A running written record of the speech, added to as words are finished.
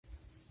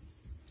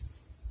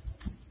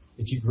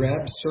If you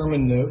grab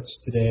sermon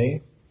notes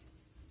today,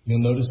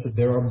 you'll notice that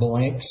there are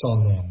blanks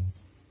on them.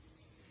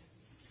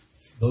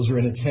 Those are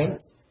an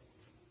attempt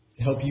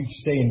to help you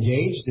stay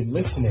engaged and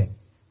listening.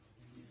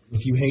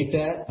 If you hate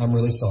that, I'm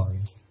really sorry.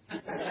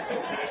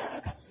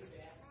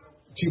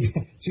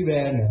 Too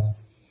bad now.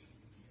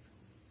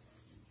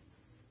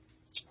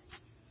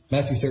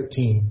 Matthew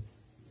 13,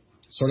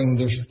 starting with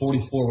verse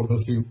 44, we'll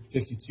go through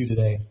 52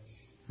 today.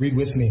 Read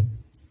with me.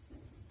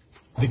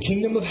 The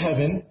kingdom of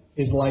heaven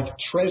is like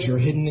treasure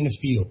hidden in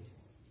a field,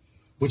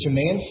 which a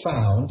man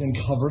found and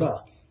covered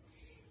up.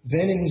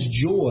 Then in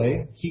his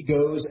joy, he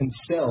goes and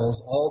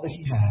sells all that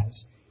he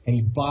has, and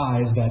he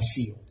buys that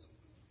field.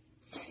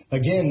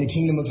 Again, the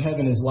kingdom of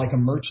heaven is like a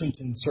merchant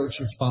in search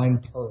of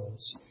fine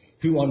pearls,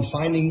 who on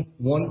finding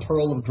one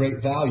pearl of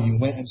great value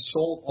went and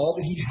sold all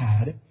that he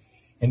had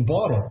and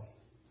bought it.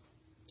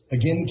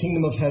 Again, the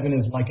kingdom of heaven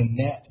is like a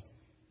net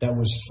that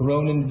was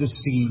thrown into the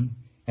sea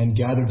and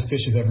gathered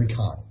fish of every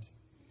kind.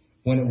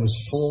 When it was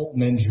full,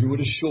 men drew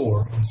it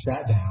ashore and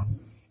sat down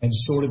and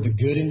sorted the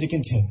good into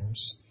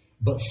containers,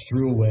 but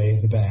threw away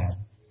the bad.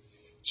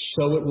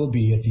 So it will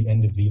be at the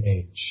end of the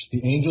age.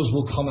 The angels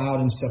will come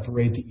out and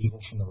separate the evil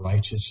from the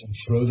righteous and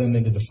throw them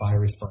into the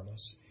fiery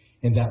furnace.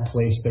 In that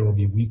place there will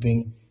be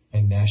weeping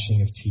and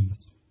gnashing of teeth.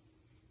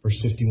 Verse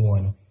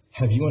 51,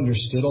 have you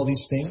understood all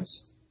these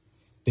things?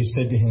 They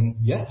said to him,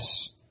 yes.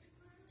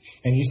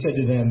 And he said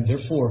to them,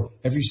 therefore,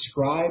 every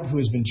scribe who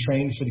has been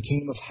trained for the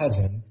kingdom of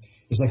heaven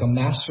is like a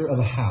master of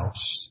a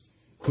house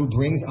who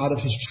brings out of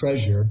his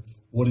treasure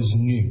what is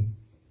new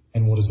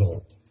and what is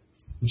old.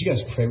 Would you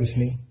guys pray with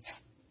me?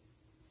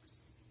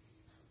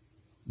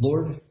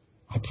 Lord,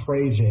 I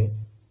pray that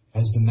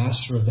as the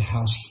master of the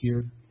house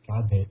here,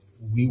 God, that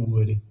we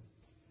would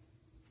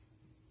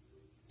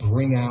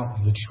bring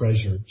out the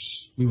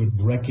treasures. We would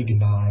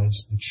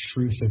recognize the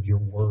truth of your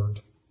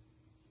word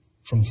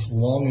from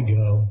long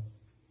ago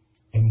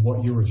and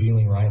what you're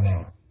revealing right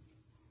now,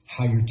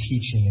 how you're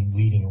teaching and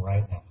leading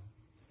right now.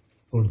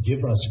 Lord,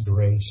 give us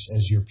grace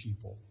as your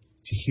people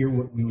to hear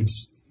what we would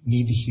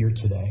need to hear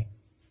today.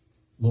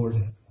 Lord,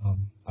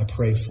 I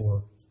pray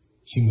for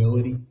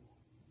humility,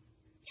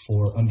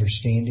 for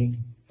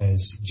understanding. As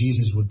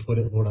Jesus would put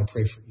it, Lord, I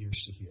pray for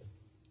ears to hear.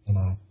 And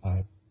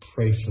I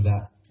pray for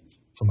that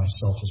for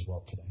myself as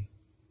well today.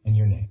 In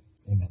your name,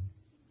 amen.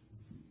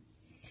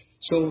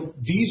 So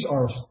these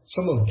are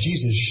some of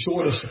Jesus'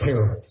 shortest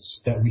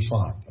parables that we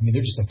find. I mean,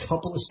 they're just a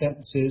couple of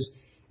sentences,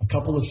 a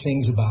couple of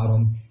things about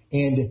them.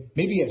 And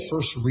maybe at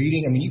first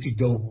reading, I mean, you could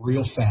go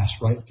real fast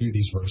right through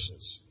these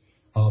verses.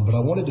 But I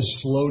wanted to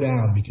slow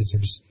down because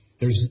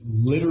there's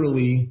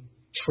literally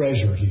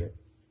treasure here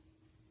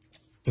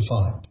to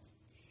find.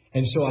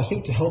 And so I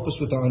think to help us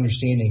with our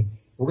understanding,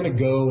 we're going to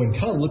go and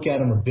kind of look at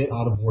them a bit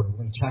out of order. We're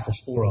going to tackle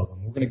 4 of them.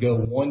 We're going to go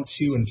 1,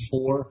 2, and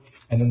 4,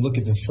 and then look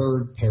at the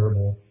third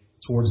parable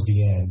towards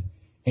the end.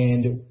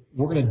 And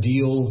we're going to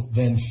deal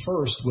then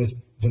first with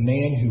the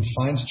man who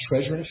finds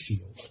treasure in a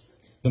field,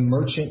 the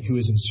merchant who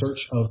is in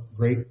search of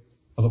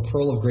a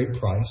pearl of great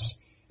price,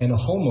 and a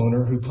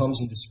homeowner who comes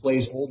and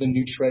displays old and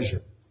new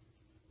treasure.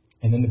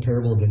 And then the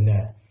parable of the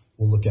net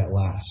we'll look at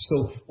last.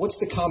 So what's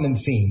the common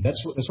theme?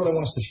 That's what I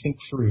want us to think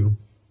through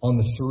on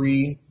the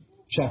 3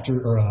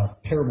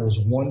 parables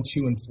 1,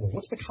 2, and 4.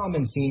 What's the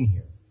common theme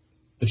here?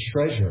 The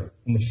treasure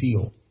in the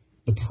field,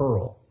 the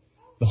pearl,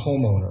 the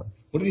homeowner.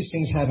 What do these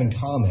things have in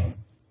common?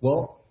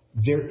 Well,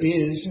 there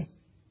is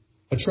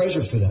a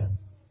treasure for them,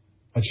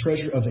 a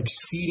treasure of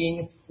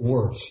exceeding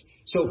worth.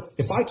 So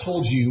if I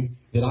told you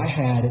that I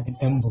had an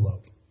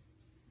envelope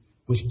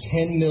with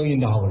 $10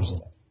 million in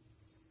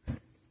it,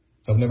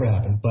 that would never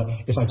happen, but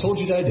if I told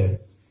you that I did,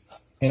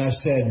 and I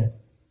said,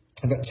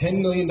 I've got $10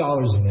 million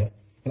in it,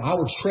 and I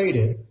will trade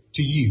it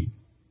to you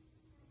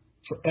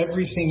for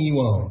everything you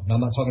own. Now,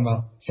 I'm not talking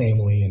about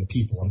family and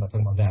people. I'm not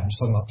talking about that. I'm just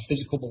talking about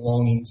physical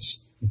belongings,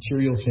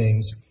 material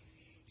things.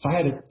 If I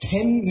had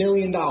 $10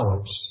 million,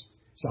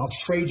 so I'll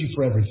trade you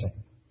for everything,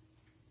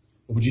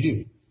 what would you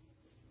do?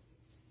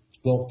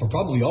 Well, for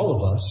probably all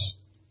of us,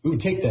 we would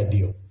take that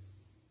deal.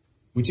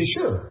 We'd say,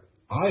 sure,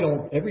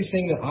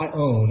 everything that I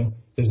own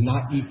does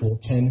not equal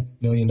 $10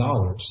 million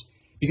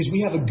because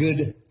we have a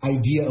good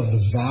idea of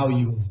the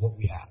value of what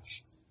we have.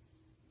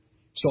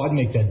 So I'd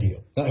make that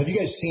deal. Now, have you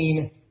guys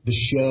seen the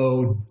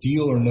show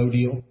Deal or No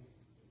Deal?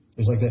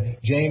 It's like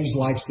that. James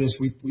likes this.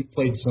 We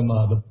played some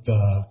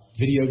the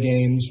video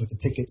games with the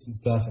tickets and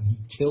stuff, and he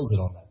kills it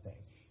on that thing.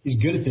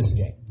 He's good at this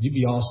game. You'd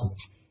be awesome.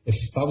 If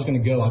I was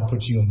going to go, I'd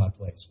put you in my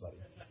place, buddy,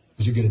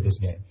 because you're good at this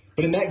game.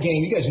 But in that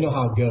game, you guys know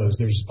how it goes.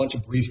 There's a bunch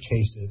of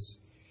briefcases,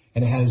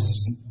 and it has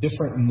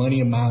different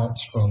money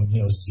amounts from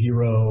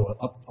 0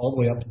 up all the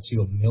way up to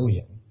 $1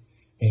 million.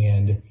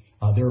 And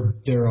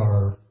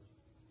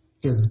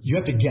you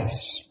have to guess,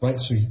 right?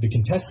 So the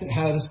contestant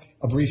has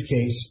a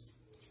briefcase,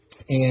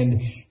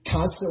 and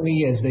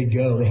constantly as they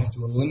go, they have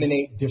to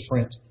eliminate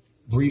different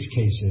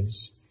briefcases.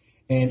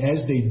 And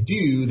as they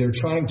do, they're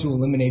trying to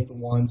eliminate the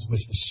ones with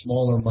the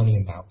smaller money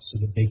amounts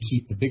so that they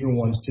keep the bigger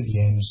ones to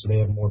the end so they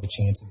have more of a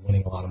chance of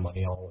winning a lot of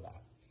money, all of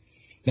that.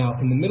 Now,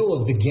 in the middle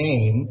of the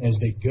game, as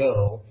they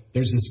go,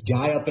 there's this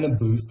guy up in a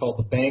booth called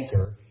the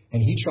banker,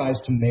 and he tries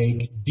to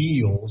make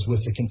deals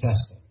with the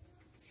contestant.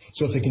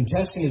 So if the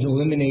contestant is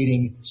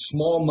eliminating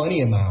small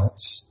money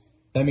amounts,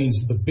 that means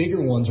the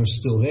bigger ones are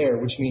still there,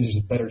 which means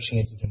there's a better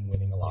chance of him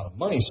winning a lot of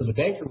money. So the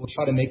banker will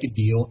try to make a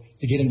deal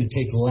to get him to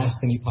take less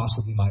than he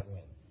possibly might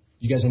win.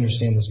 You guys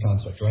understand this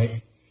concept,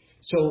 right?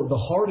 So the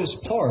hardest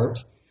part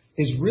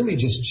is really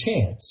just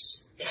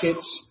chance.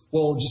 It's,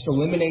 well, just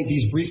eliminate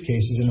these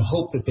briefcases and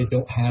hope that they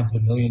don't have the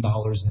 $1 million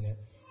in it,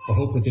 or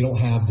hope that they don't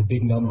have the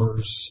big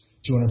numbers,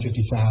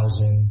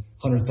 250,000,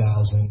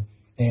 100,000.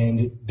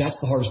 And that's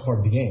the hardest part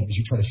of the game, is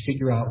you try to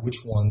figure out which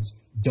ones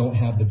don't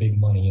have the big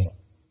money in it.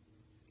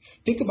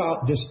 Think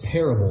about this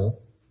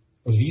parable,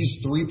 or these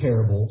three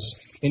parables,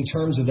 in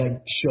terms of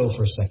that show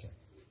for a second.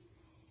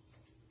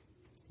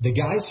 The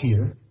guys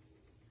here,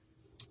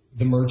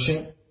 the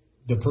merchant,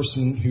 the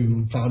person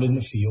who found it in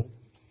the field,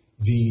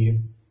 the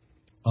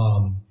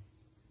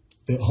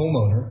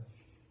homeowner,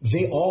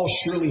 they all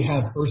surely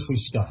have earthly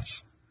stuff,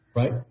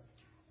 right?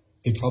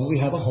 They probably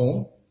have a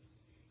home.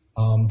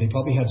 They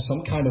probably have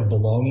some kind of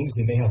belongings.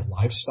 They may have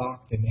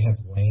livestock. They may have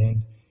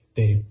land.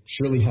 They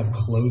surely have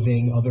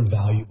clothing, other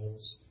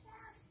valuables.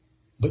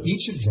 But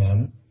each of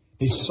them,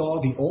 they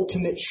saw the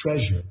ultimate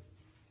treasure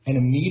and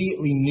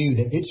immediately knew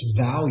that its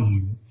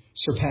value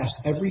surpassed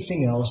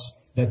everything else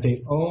that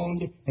they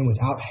owned, and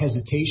without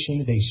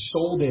hesitation, they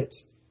sold it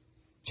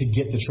to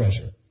get the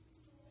treasure.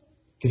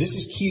 Okay, this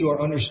is key to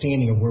our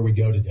understanding of where we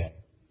go today.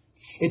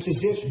 It's as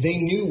if they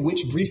knew which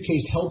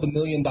briefcase held the $1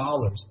 million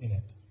in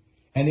it.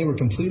 And they were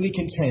completely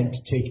content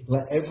to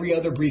let every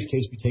other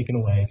briefcase be taken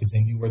away because they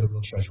knew where the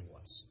real treasure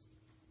was.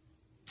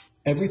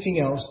 Everything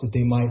else that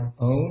they might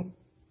own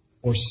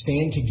or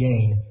stand to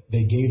gain,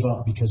 they gave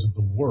up because of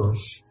the worth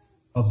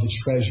of the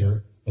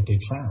treasure that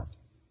they'd found.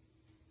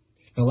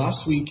 Now,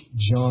 last week,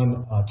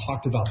 John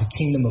talked about the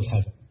kingdom of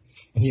heaven,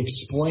 and he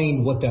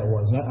explained what that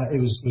was. And it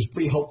was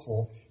pretty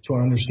helpful to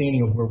our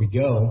understanding of where we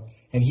go.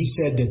 And he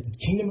said that the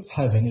kingdom of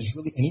heaven is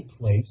really any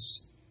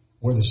place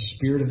where the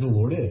Spirit of the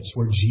Lord is,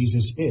 where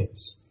Jesus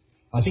is.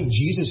 I think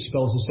Jesus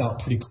spells this out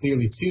pretty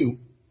clearly, too,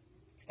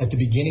 at the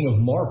beginning of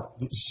Mark.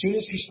 As soon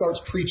as he starts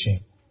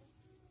preaching,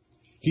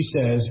 he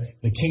says,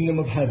 the kingdom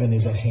of heaven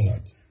is at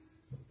hand.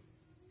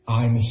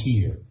 I'm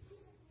here.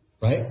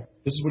 Right?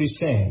 This is what he's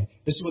saying.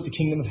 This is what the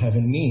kingdom of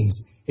heaven means.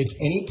 It's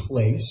any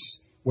place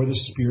where the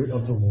Spirit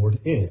of the Lord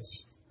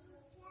is.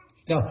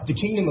 Now, the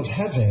kingdom of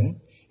heaven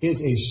is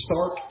a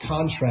stark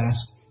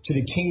contrast to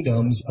the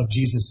kingdoms of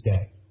Jesus'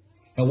 day.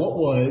 Now, what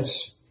was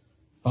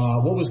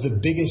the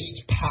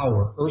biggest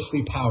power,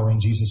 earthly power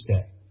in Jesus'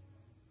 day?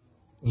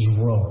 It was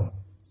Rome,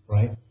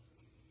 right?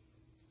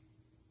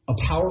 A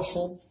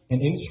powerful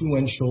and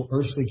influential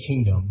earthly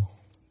kingdom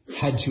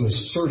had to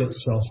assert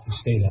itself to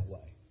stay that way.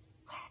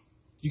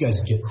 You guys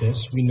get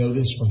this. We know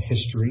this from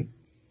history.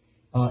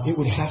 It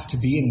would have to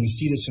be, and we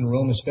see this in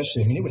Rome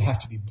especially, it would have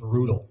to be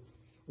brutal,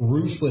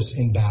 ruthless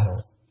in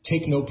battle,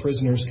 take no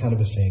prisoners kind of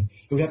a thing.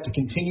 It would have to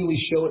continually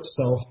show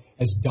itself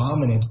as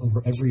dominant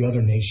over every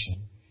other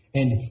nation.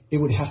 And it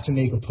would have to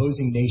make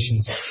opposing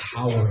nations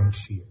cower in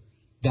fear.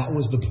 That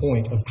was the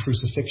point of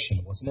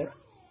crucifixion, wasn't it?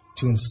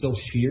 To instill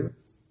fear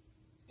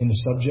in the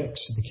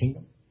subjects of the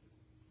kingdom.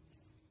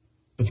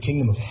 But the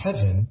kingdom of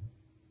heaven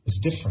is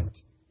different.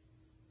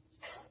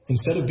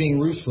 Instead of being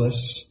ruthless,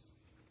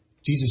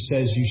 Jesus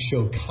says you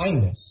show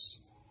kindness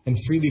and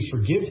freely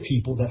forgive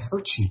people that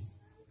hurt you.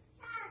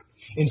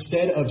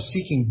 Instead of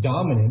seeking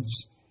dominance,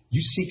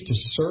 you seek to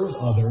serve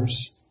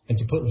others and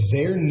to put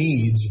their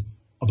needs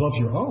above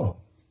your own.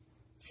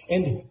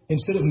 And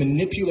instead of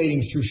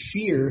manipulating through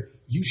fear,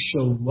 you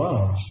show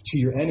love to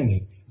your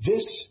enemy.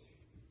 This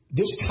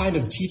kind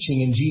of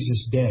teaching in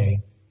Jesus' day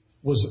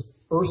was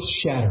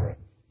earth-shattering.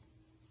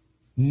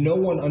 No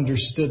one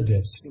understood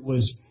this. It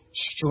was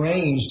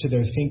strange to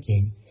their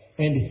thinking.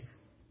 And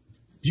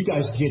you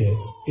guys get it.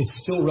 It's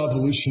still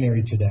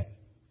revolutionary today.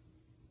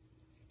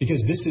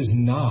 Because this is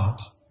not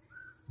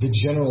the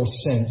general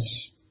sense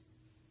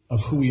of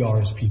who we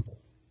are as people.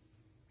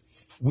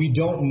 We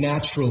don't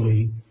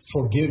naturally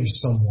forgive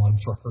someone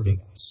for hurting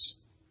us.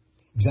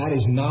 That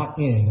is not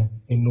in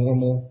a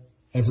normal,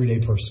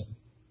 everyday person.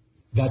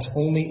 That's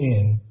only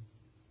in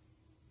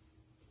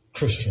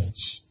Christians,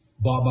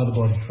 bought by the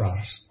blood of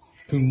Christ,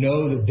 who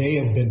know that they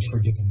have been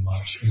forgiven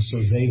much, and so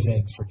they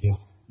then forgive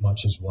much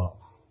as well.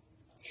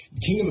 The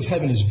kingdom of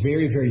heaven is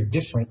very, very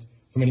different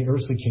from any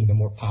earthly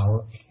kingdom or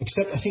power,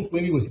 except I think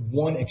maybe with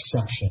one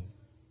exception,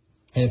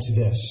 and it's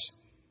this.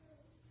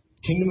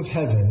 Kingdom of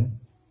heaven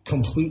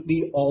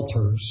completely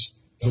alters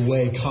the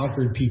way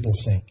conquered people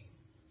think.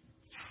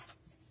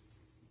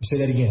 I'll say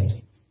that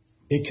again.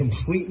 It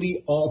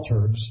completely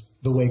alters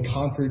the way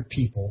conquered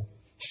people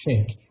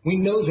think. We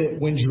know that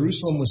when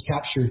Jerusalem was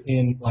captured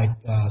in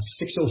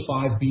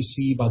 605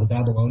 BC by the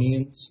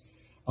Babylonians,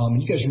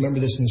 you guys remember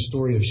this in the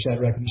story of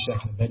Shadrach,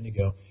 Meshach, and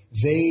Abednego.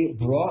 They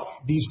brought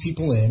these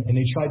people in and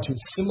they tried to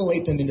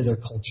assimilate them into their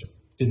culture,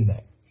 didn't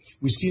they?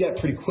 We see that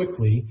pretty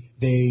quickly.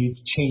 They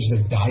changed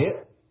their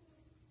diet.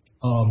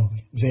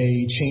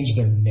 They changed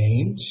their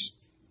names.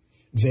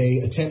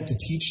 they attempt to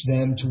teach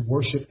them to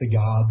worship the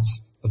gods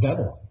of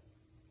Babylon.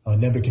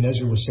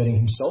 Nebuchadnezzar was setting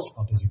himself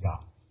up as a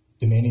god,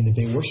 demanding that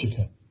they worship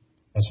him.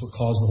 That's what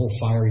caused the whole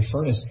fiery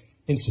furnace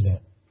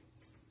incident.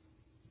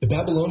 The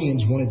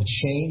Babylonians wanted to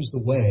change the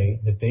way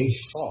that they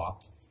thought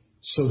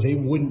so they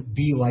wouldn't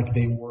be like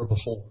they were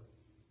before.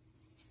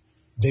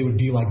 They would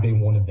be like they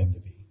wanted them to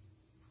be.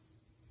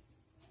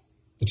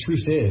 The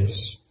truth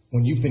is,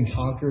 when you've been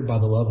conquered by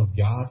the love of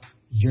God,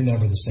 you're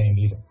never the same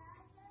either.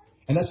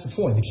 And that's the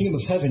point. The kingdom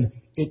of heaven,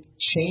 it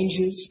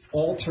changes,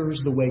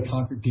 alters the way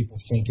conquered people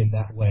think in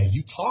that way.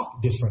 You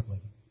talk differently.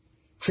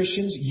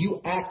 Christians,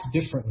 you act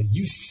differently.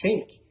 You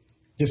think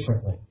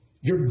differently.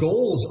 Your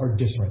goals are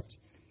different.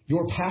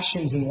 Your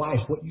passions in life,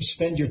 what you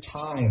spend your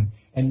time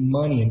and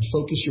money and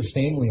focus your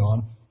family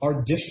on,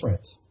 are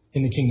different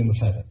in the kingdom of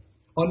heaven.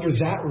 Under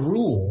that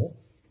rule,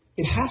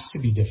 it has to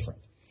be different.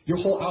 Your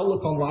whole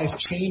outlook on life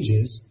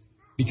changes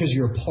because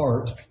you're a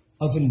part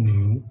of a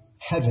new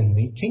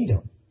heavenly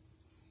kingdom.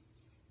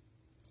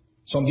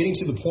 So I'm getting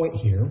to the point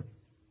here.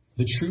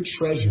 The true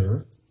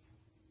treasure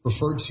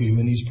referred to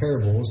in these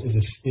parables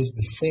is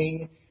the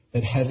thing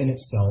that heaven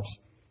itself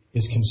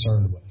is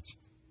concerned with.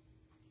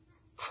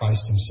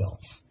 Christ himself.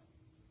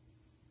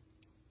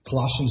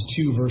 Colossians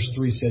 2 verse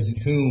 3 says,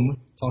 in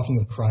whom, talking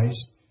of Christ,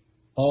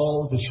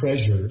 all the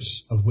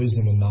treasures of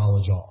wisdom and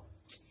knowledge are.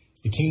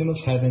 The kingdom of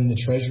heaven,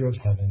 the treasure of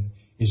heaven,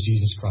 is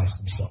Jesus Christ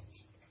himself.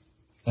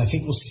 And I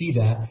think we'll see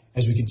that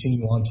as we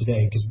continue on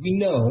today, because we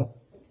know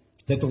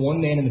that the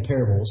one man in the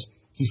parables,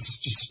 he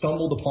just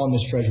stumbled upon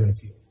this treasure in a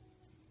field.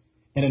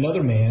 And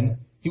another man,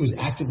 he was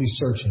actively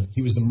searching.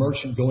 He was the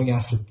merchant going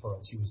after the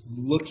pearls. He was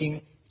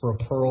looking for a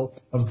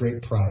pearl of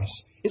great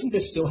price. Isn't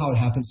this still how it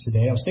happens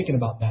today? I was thinking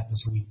about that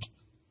this week.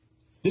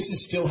 This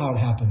is still how it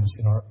happens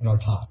in our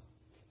time.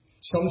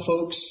 Some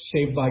folks,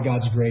 saved by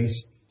God's grace,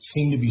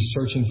 seem to be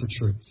searching for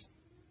truth.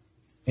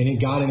 And in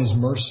God and his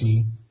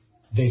mercy,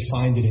 they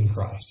find it in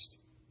Christ.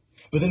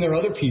 But then there are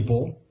other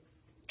people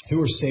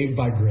who are saved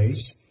by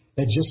grace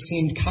that just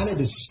seemed kind of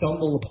to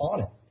stumble upon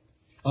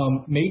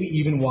it. Maybe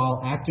even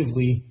while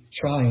actively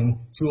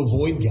trying to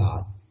avoid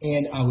God.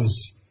 And I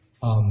was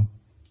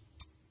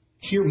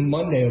here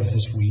Monday of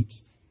this week,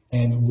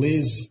 and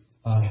Liz,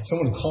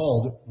 someone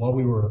called while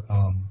we were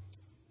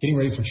getting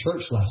ready for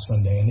church last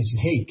Sunday, and they said,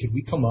 hey, could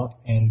we come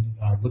up and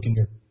look in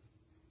your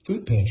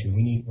food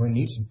pantry? We're in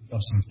need of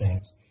some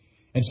things.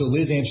 And so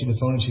Liz answered the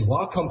phone and she said,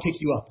 well, I'll come pick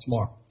you up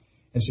tomorrow.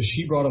 And so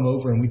she brought him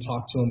over and we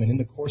talked to him. And in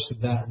the course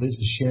of that, Liz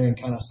is sharing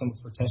kind of some of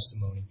her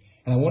testimony.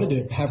 And I wanted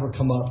to have her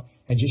come up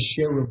and just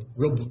share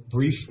real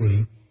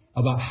briefly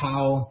about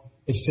how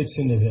it fits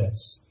into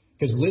this.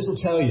 Because Liz will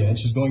tell you, and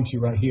she's going to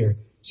right here,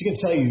 she can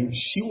tell you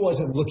she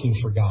wasn't looking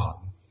for God.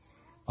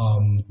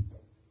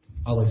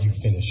 I'll let you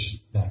finish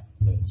that,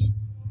 Liz.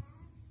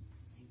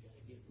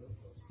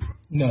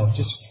 No,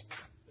 just...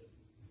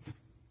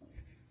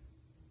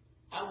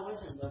 I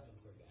wasn't looking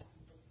for God.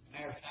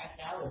 Matter of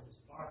fact, I was as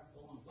far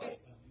going away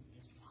from him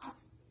as possible.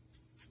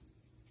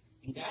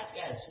 And God's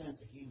got a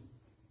sense of humor.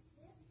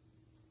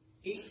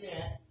 He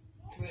sent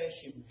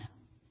Trish and them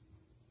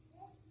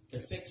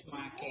to fix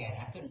my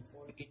cat. I couldn't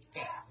afford to get the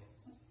cat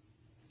fixed.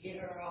 Get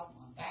her off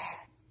my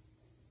back.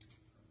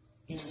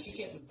 You know, she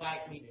kept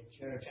inviting me to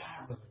church.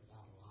 I really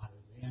thought a lot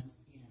of them,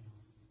 you know.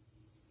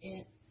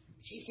 And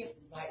she kept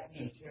inviting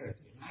me to church.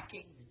 And I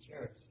came to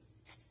church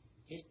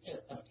just to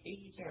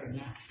appease her.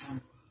 Not,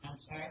 I'm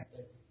sorry,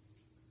 but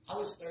I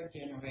was third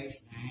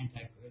generation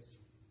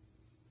anti-Christian.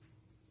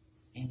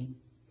 And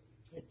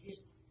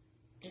just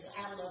because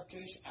I loved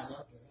Trish, I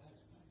loved her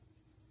husband.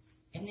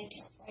 And they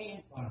kept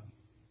praying for me.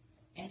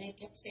 And they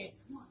kept saying,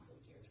 come on, go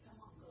to church. Come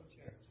on, go to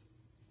church.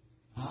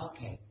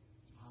 Okay,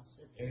 I'll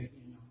sit there, you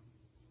know.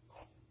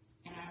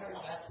 And I heard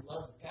about the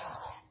love of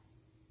God.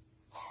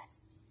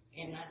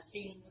 And I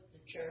seen what the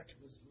church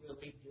was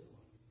really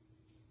doing.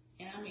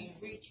 And I mean,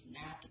 reaching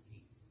out to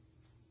people.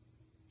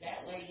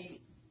 That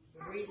lady,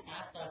 the reason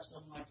I thought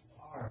so much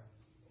of her,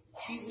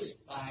 she was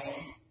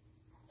buying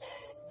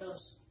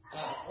those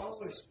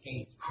roller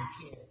skates for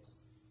kids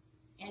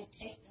and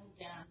taking them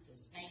down to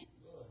St.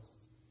 Louis,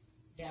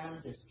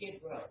 down to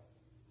Skid Row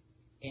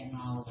and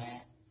all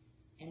that,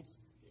 and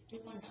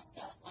doing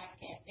stuff like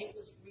that. They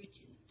was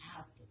reaching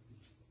out to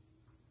people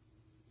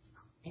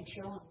and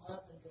showing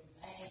love and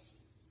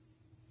compassion.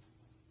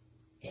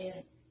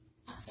 And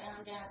I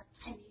found out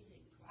I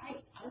needed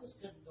Christ. I was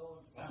going to go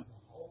in front of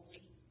the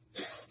holy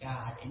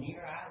God, and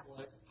here I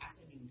was. I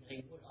couldn't even tell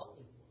you what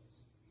holy was.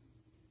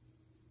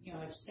 You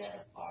know, it's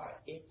set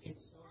apart.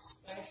 It's so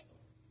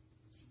special.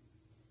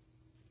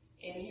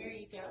 And here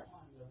you got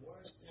one of the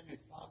worst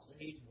sinners,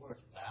 possibly he's worse,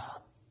 but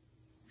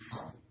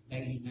I'll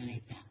maybe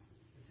many times.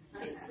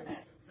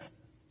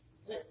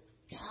 But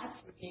God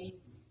forgave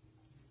me.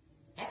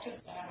 I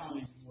took God on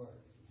his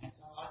word. That's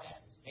all I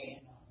got to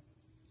stand on.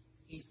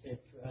 He said,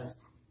 trust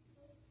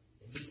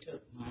that he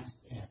took my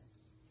sins,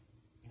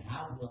 and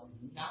I will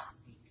not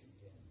be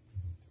condemned.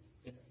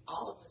 Because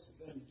all of us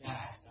are going to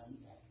die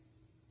someday.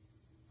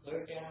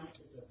 Clear down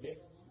to the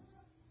little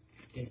ones,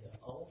 to the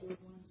older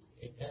ones,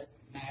 it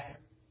doesn't matter.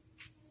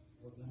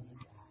 We're going to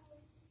die.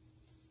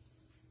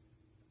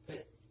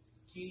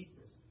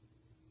 Jesus,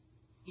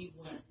 he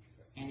went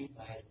for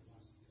anybody that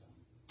wants to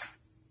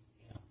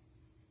come.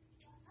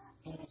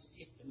 And it's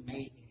just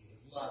amazing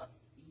the love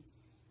he's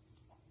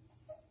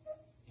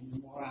and the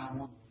more I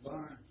want to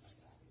learn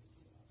about his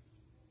love.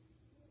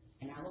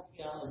 And I hope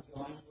y'all will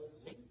join with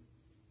me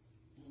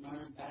and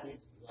learn about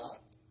his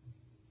love.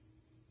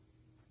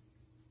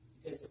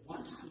 Because at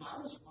one time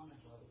I was one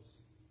of those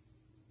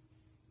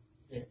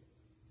that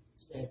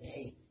said,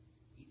 hey,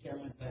 you tell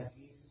me about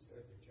Jesus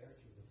or the church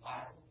or the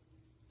Bible,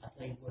 I'll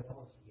tell you what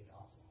else to get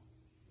off on.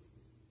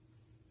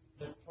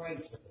 But pray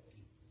for the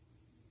people.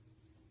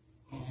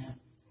 And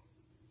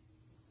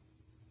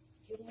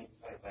can we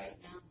pray right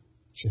now?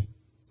 Sure.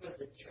 For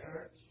the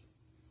church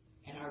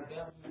and our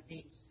government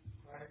needs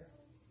prayer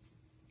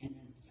and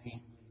then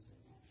families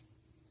and that.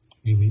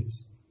 We lead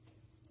us.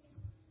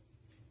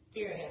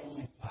 Dear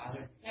Heavenly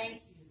Father,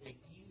 thank you that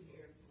you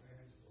hear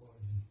prayers,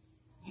 Lord.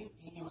 You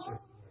answer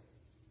prayers.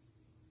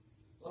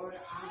 Lord,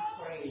 I'm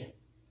praying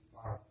for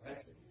our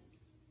president,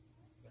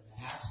 for the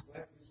House of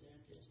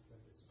Representatives, for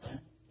the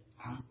Senate,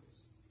 the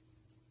Congress,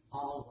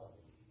 all of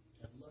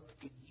them, to look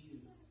to you,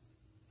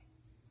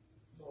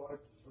 Lord,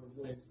 for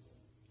wisdom,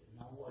 to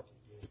know what to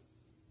do.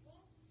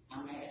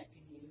 I'm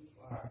asking you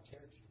for our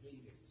church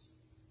leaders,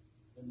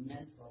 the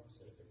men folks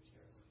of the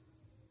church,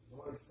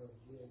 Lord, for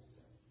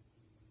wisdom.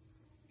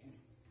 And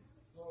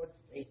Lord,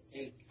 they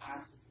stay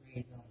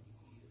concentrated on you.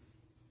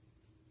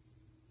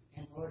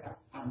 And Lord,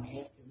 I'm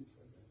asking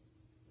for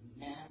the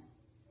men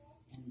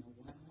and the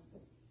women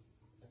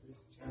of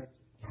this church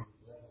and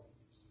the little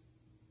ones,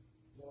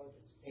 Lord,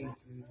 to stay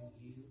true to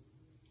you,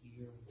 to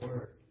your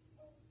word.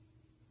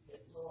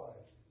 That, Lord,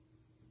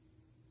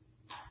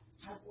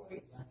 I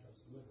worry about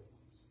those little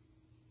ones.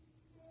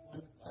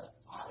 When the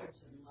fathers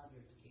and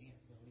mothers can't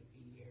really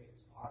be here,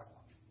 it's hard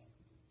on them.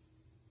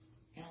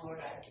 And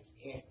Lord, I just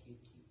ask you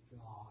to keep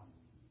drawing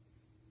them,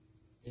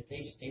 that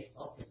they stay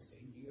focused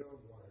on your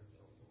word,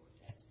 oh Lord.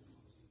 That's the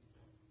most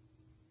important.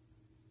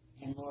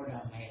 And Lord,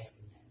 I'm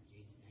asking that in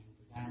Jesus' name,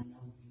 because I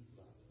know you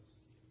love those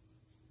kids.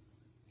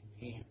 And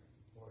they are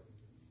important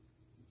to me.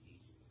 In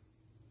Jesus' name.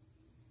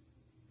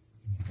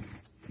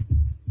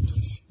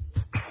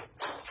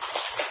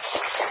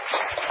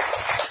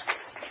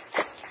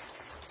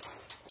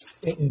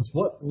 It's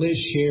what Liz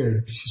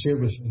shared. She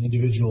shared with an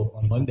individual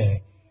on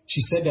Monday.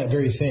 She said that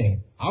very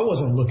thing. I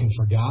wasn't looking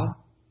for God.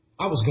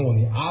 I was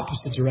going the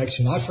opposite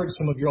direction. I've heard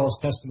some of your all's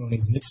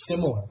testimonies, and it's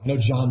similar. I know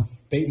John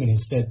Bateman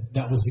has said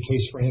that was the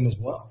case for him as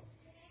well.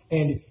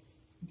 And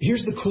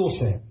here's the cool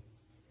thing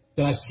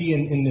that I see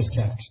in this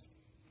text.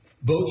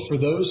 Both for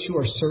those who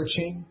are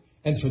searching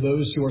and for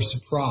those who are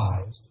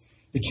surprised,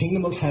 the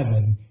kingdom of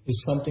heaven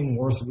is something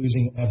worth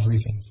losing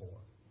everything for.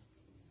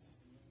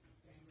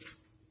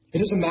 It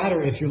doesn't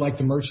matter if you're like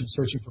the merchant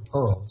searching for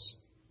pearls.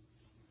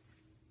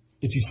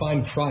 If you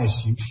find Christ,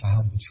 you've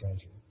found the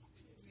treasure.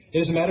 It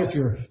doesn't matter if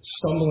you're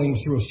stumbling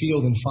through a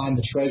field and find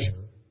the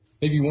treasure.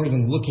 Maybe you weren't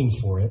even looking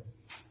for it.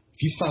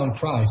 If you found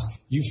Christ,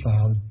 you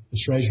found the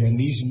treasure. And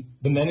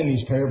the men in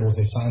these parables,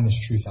 they find this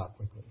truth out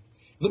quickly.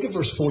 Look at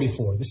verse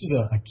 44. This is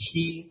a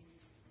key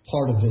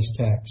part of this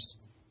text.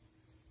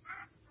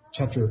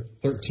 Chapter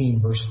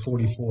 13, verse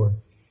 44.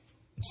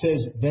 It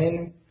says,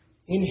 then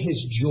in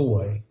his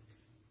joy,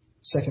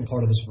 second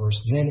part of this verse,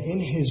 then in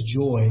his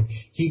joy,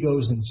 he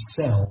goes and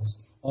sells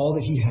all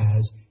that he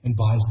has and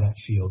buys that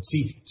field.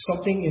 See,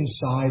 something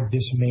inside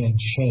this man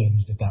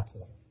changed at that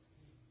point.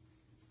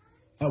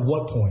 At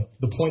what point?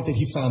 The point that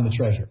he found the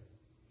treasure.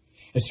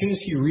 As soon as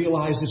he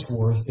realized its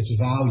worth, its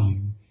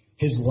value,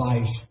 his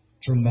life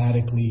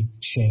dramatically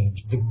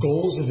changed. The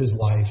goals of his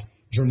life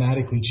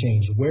dramatically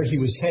changed. Where he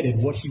was headed,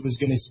 what he was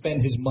going to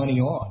spend his money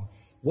on,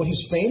 what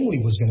his family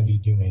was going to be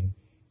doing,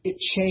 it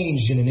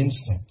changed in an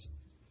instant.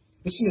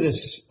 Listen to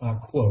this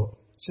quote.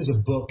 This is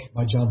a book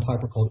by John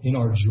Piper called In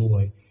Our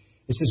Joy.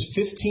 It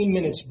says 15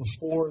 minutes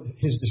before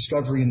his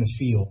discovery in the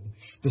field,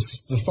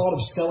 the thought of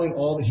selling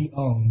all that he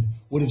owned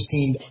would have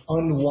seemed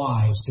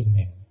unwise to the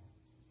man,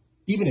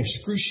 even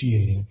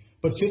excruciating.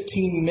 But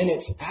 15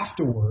 minutes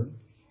afterward,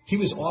 he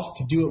was off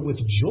to do it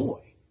with joy.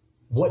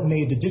 What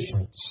made the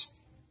difference?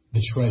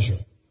 The treasure.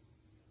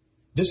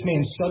 This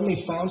man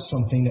suddenly found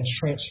something that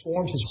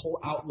transformed his whole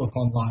outlook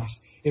on life.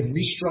 It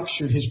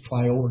restructured his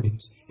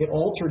priorities. It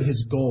altered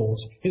his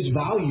goals. His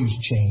values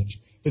changed.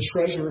 The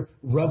treasure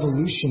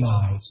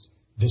revolutionized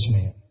this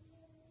man.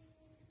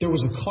 There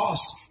was a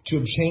cost to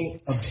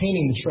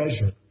obtaining the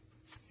treasure.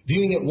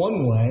 Viewing it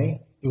one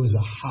way, it was a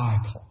high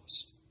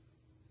cost.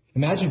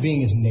 Imagine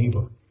being his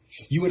neighbor.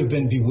 You would have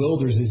been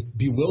bewildered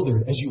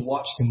as you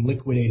watched him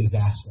liquidate his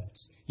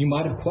assets. You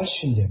might have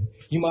questioned him.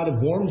 You might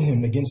have warned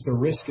him against the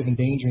risk of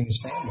endangering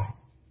his family.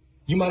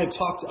 You might have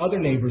talked to other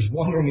neighbors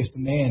wondering if the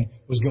man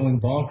was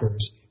going bonkers.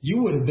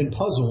 You would have been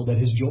puzzled at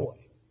his joy.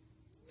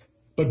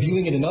 But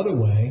viewing it another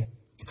way,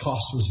 the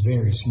cost was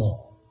very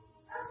small.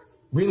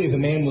 Really, the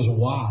man was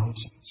wise.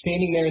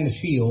 Standing there in the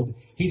field,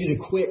 he did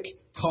a quick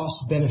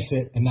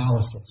cost-benefit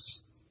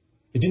analysis.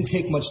 It didn't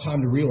take much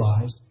time to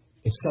realize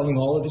that selling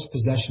all of his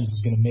possessions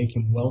was going to make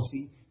him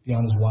wealthy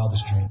beyond his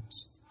wildest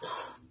dreams.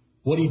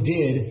 What he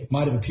did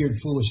might have appeared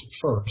foolish at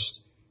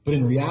first, but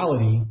in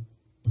reality,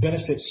 the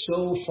benefits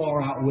so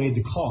far outweighed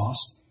the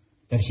cost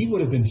that he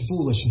would have been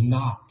foolish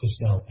not to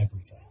sell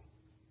everything.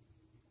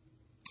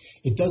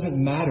 It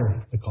doesn't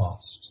matter the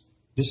cost.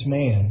 This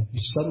man, he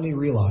suddenly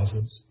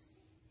realizes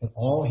that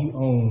all he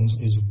owns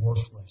is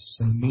worthless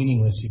and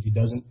meaningless if he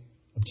doesn't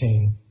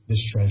obtain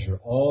this treasure.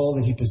 All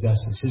that he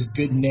possesses, his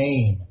good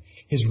name,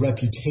 his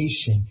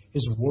reputation,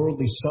 his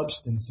worldly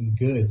substance and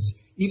goods,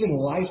 even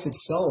life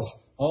itself,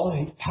 all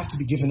have to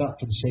be given up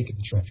for the sake of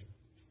the treasure.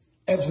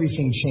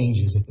 Everything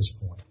changes at this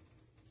point.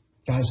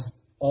 Guys,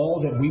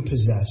 all that we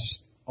possess,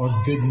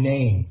 our good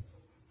name,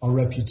 our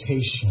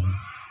reputation,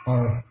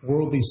 our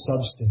worldly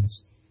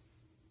substance,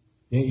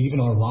 even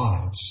our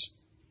lives,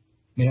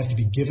 may have to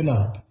be given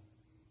up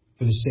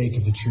for the sake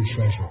of the true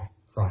treasure,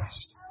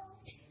 Christ.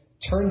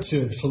 Turn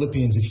to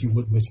Philippians, if you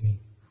would, with me.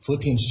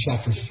 Philippians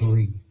chapter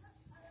 3.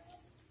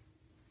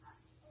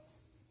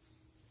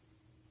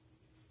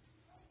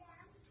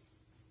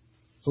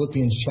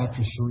 Philippians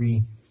chapter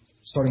 3,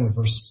 starting with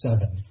verse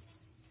 7.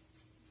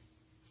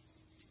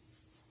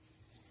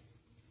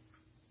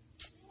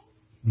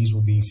 These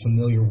will be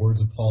familiar words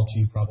of Paul to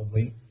you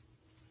probably.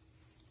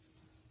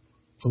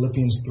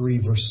 Philippians 3,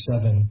 verse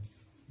 7.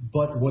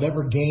 But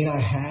whatever gain I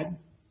had,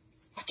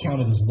 I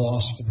counted as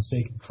loss for the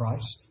sake of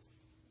Christ.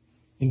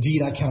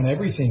 Indeed, I count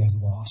everything as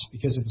loss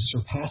because of the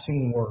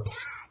surpassing worth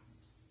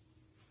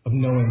of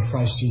knowing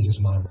Christ Jesus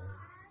my Lord.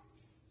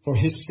 For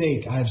his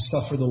sake I have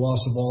suffered the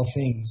loss of all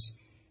things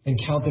and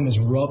count them as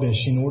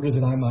rubbish in order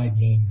that I might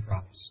gain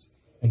Christ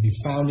and be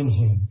found in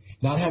him,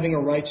 not having a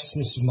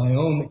righteousness of my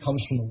own that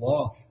comes from the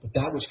law, but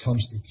that which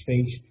comes through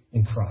faith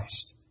in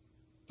Christ,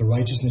 the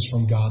righteousness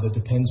from God that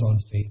depends on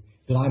faith,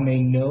 that I may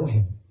know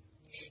him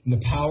in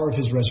the power of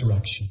his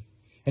resurrection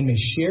and may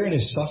share in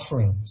his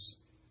sufferings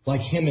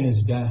like him in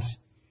his death,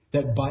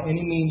 that by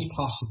any means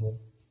possible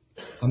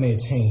I may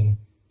attain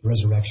the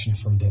resurrection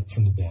from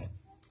the dead.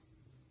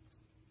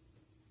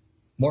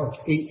 Mark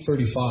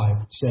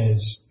 8:35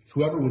 says,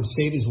 whoever would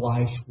save his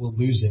life will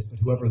lose it, but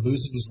whoever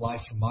loses his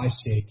life for my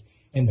sake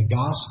and the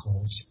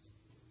gospel's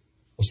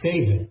will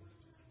save it.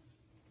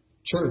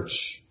 Church,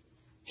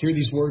 hear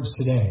these words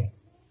today.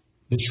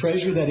 The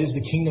treasure that is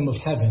the kingdom of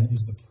heaven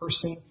is the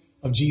person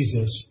of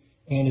Jesus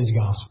and his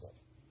gospel.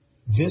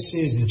 This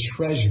is the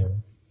treasure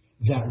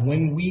that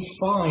when we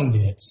find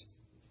it,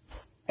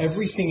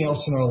 everything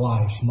else in our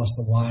life must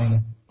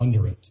align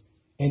under it.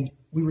 And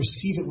we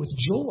receive it with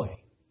joy.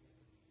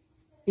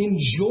 In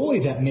joy,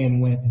 that man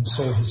went and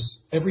sold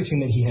everything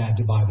that he had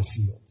to buy the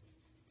field.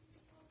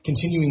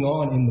 Continuing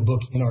on in the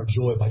book In Our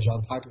Joy by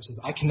John Piper says,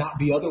 I cannot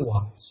be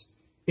otherwise.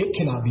 It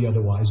cannot be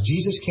otherwise.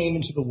 Jesus came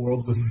into the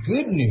world with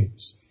good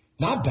news,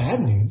 not bad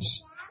news.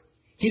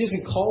 He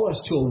doesn't call us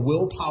to a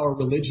willpower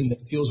religion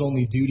that feels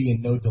only duty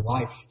and no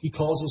delight. He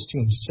calls us to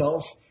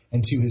himself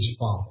and to his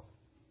Father.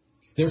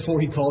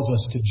 Therefore, he calls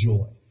us to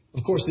joy.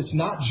 Of course, it's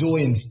not joy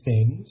in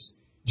things.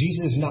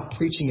 Jesus is not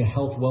preaching a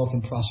health, wealth,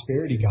 and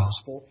prosperity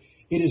gospel.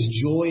 It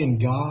is joy in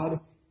God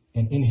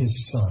and in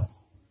his Son.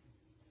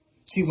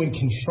 See, when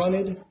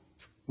confronted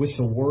with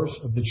the worth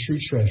of the true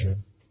treasure,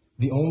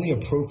 the only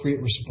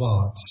appropriate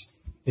response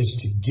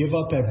is to give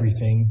up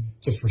everything,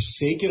 to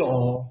forsake it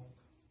all,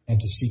 and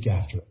to seek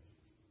after it.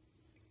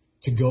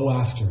 To go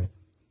after it.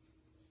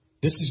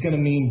 This is going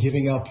to mean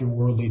giving up your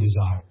worldly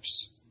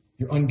desires,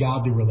 your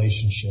ungodly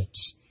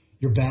relationships,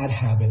 your bad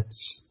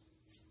habits,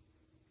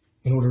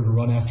 in order to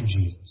run after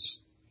Jesus.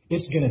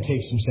 It's going to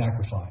take some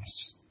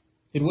sacrifice.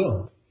 It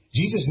will.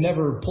 Jesus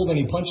never pulled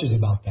any punches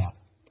about that.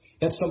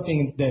 That's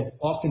something that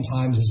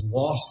oftentimes is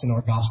lost in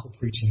our gospel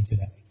preaching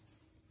today.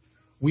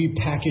 We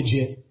package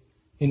it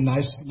in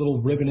nice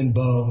little ribbon and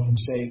bow and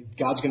say,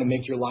 God's going to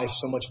make your life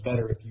so much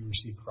better if you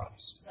receive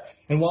Christ.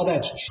 And while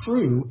that's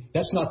true,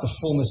 that's not the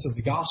fullness of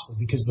the gospel,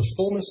 because the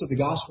fullness of the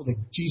gospel that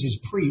Jesus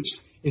preached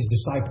is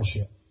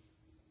discipleship.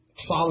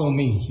 Follow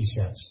me, he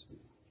says.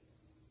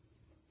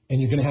 And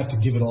you're going to have to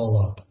give it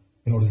all up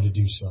in order to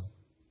do so.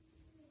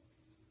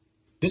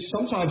 This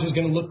sometimes is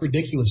going to look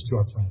ridiculous to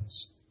our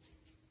friends.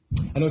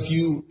 I know if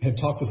you have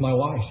talked with my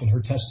wife and her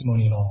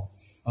testimony at all,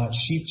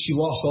 she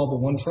lost all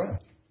but one friend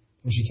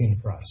when she came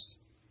to Christ.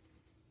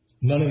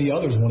 None of the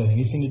others wanted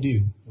anything to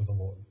do with the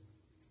Lord.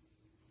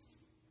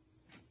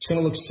 It's going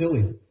to look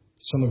silly to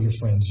some of your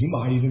friends. You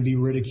might even be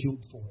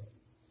ridiculed for it.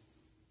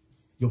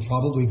 You'll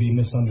probably be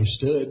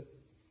misunderstood.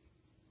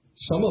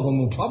 Some of them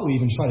will probably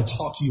even try to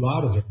talk you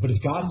out of it. But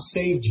if God has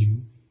saved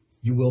you,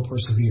 you will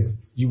persevere.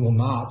 You will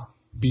not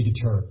be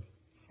deterred.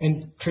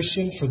 And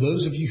Christian, for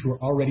those of you who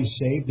are already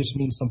saved, this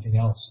means something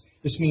else.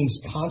 This means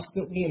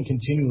constantly and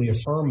continually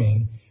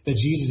affirming that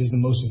Jesus is the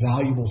most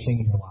valuable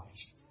thing in your life.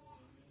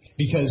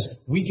 Because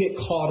we get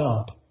caught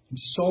up in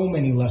so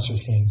many lesser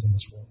things in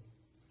this world.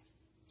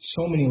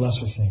 So many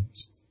lesser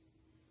things.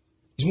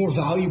 He's more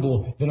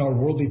valuable than our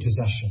worldly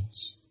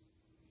possessions.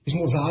 He's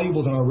more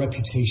valuable than our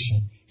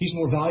reputation. He's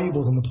more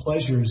valuable than the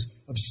pleasures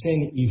of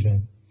sin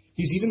even.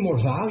 He's even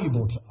more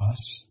valuable to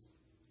us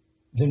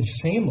than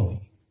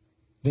family,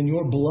 than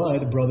your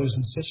blood, brothers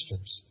and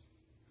sisters.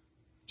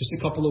 Just a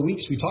couple of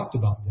weeks, we talked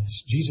about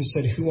this. Jesus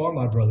said, who are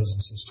my brothers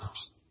and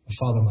sisters? My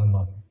father, my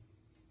mother.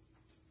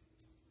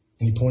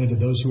 And he pointed to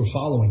those who were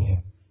following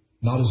him,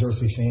 not his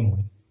earthly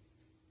family.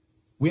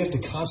 We have to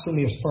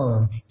constantly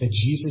affirm that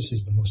Jesus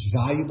is the most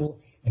valuable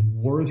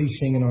and worthy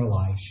thing in our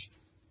life,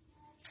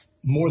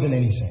 more than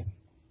anything.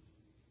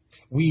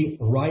 We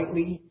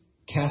rightly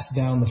cast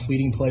down the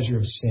fleeting pleasure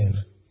of sin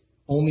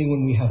only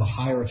when we have a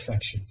higher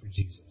affection for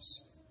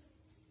Jesus.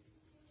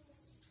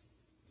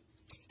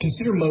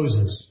 Consider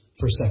Moses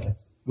for a second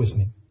with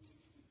me.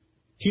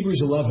 Hebrews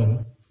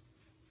 11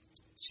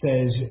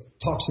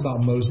 talks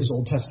about Moses,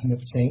 Old Testament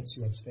saints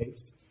who had faith.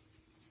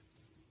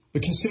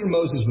 But consider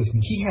Moses with me.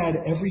 He had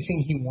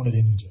everything he wanted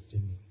in Egypt,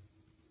 didn't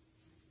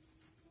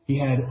he? He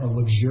had a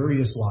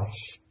luxurious life.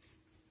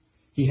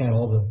 He had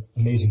all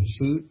the amazing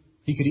food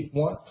he could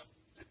want,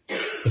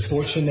 the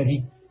fortune that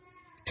he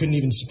couldn't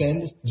even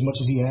spend as much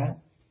as he had,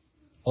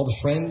 all the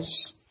friends,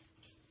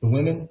 the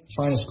women,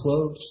 finest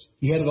clothes.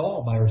 He had it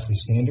all by earthly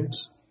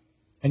standards.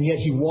 And yet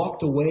he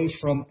walked away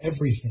from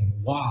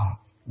everything. Why?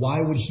 Why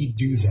would he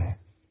do that?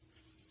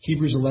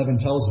 Hebrews 11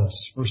 tells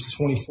us, verses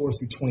 24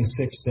 through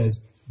 26 says,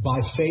 by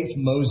faith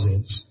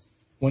Moses,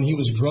 when he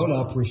was grown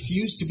up,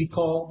 refused to be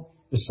called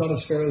the son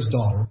of Pharaoh's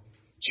daughter,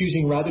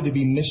 choosing rather to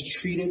be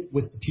mistreated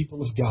with the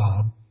people of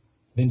God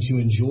than to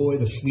enjoy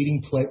the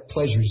fleeting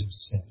pleasures of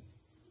sin.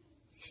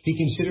 He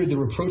considered the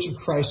reproach of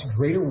Christ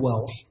greater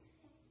wealth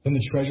than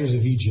the treasures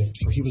of Egypt,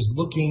 for he was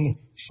looking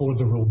for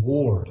the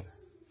reward.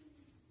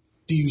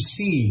 Do you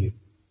see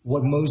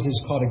what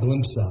Moses caught a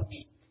glimpse of?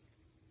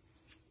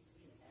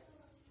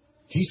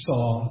 He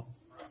saw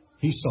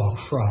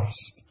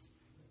Christ,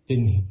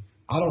 didn't he?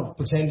 I don't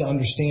pretend to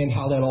understand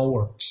how that all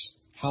works,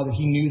 how that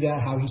he knew that,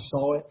 how he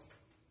saw it.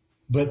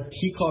 But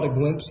he caught a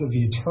glimpse of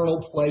the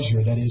eternal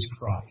pleasure that is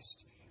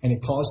Christ. And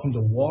it caused him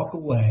to walk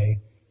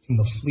away from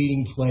the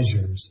fleeting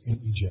pleasures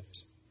in Egypt.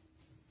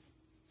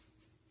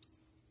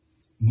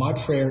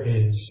 My prayer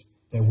is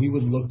that we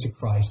would look to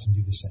Christ and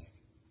do the same.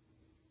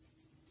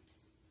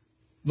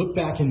 Look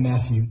back in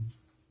Matthew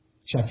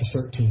chapter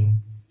 13,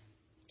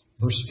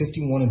 verse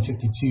 51 and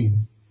 52.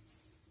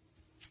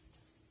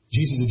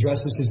 Jesus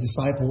addresses his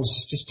disciples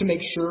just to make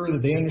sure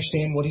that they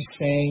understand what he's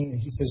saying.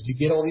 And he says, do you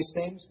get all these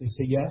things? They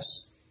say, yes.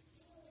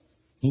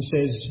 He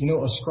says,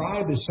 a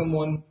scribe is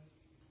someone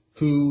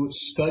who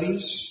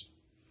studies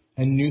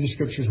and knew the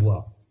scriptures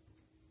well.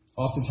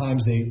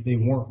 Oftentimes they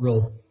weren't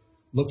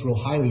looked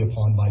real highly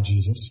upon by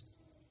Jesus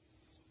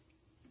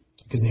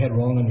because they had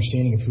wrong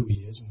understanding of who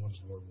he is and what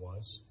his word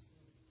was.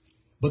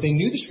 But they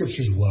knew the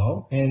scriptures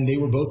well, and they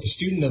were both a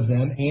student of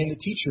them and a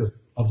teacher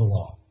of the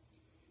law.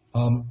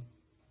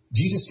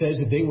 Jesus says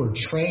that they were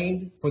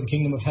trained for the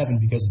kingdom of heaven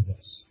because of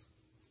this.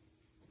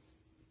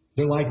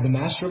 They're like the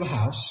master of a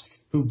house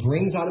who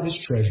brings out of his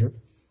treasure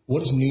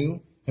what is new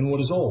and what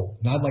is old.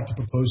 And I'd like to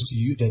propose to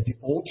you that the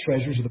old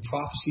treasures are the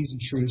prophecies and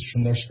truths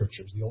from their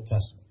scriptures, the Old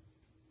Testament.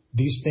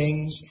 These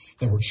things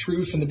that were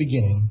true from the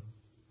beginning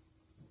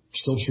are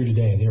still true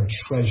today. They are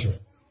a treasure,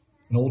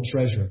 an old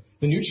treasure.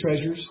 The new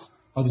treasures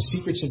are the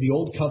secrets of the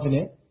old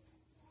covenant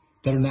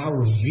that are now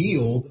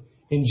revealed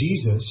in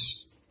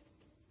Jesus,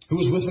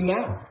 who is with them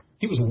now.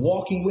 He was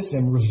walking with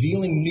them,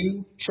 revealing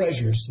new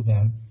treasures to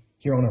them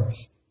here on earth.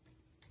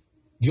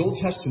 The Old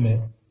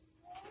Testament,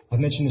 I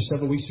mentioned this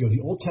several weeks ago, the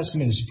Old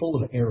Testament is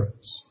full of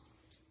arrows,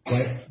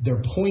 right?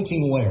 They're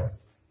pointing where?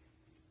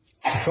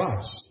 To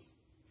Christ,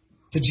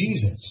 to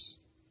Jesus,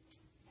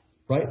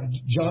 right?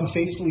 John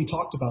faithfully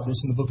talked about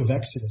this in the book of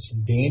Exodus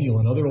and Daniel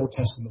and other Old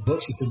Testament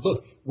books. He said,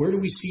 look, where do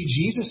we see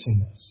Jesus in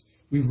this?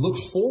 We've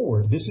looked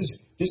forward. This is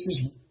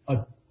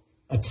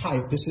a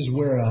type. This is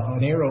where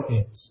an arrow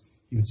is,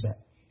 he would say.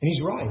 And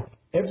he's right.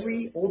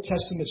 Every Old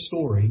Testament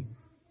story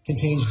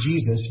contains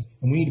Jesus,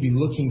 and we need to be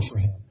looking for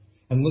him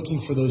and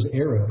looking for those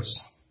arrows.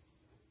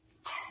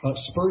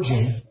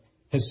 Spurgeon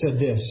has said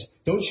this,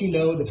 don't you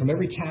know that from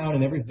every town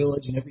and every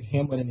village and every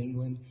hamlet in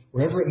England,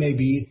 wherever it may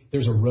be,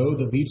 there's a road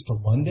that leads to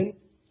London?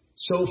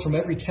 So from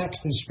every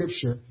text in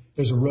Scripture,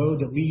 there's a road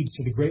that leads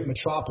to the great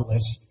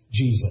metropolis,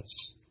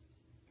 Jesus.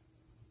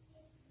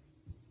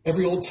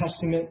 Every Old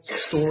Testament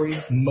story,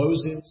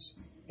 Moses,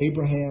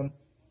 Abraham,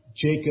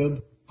 Jacob,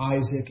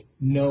 Isaac,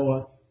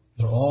 Noah,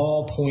 they're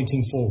all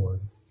pointing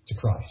forward to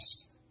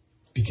Christ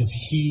because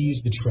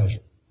he's the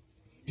treasure,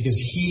 because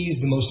he's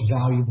the most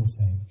valuable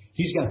thing.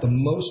 He's got the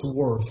most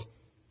worth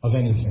of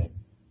anything.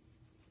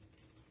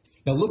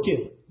 Now look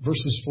at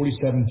verses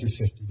 47 through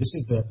 50. This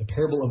is the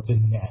parable of the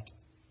net.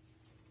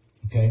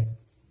 Okay?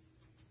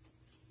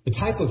 The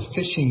type of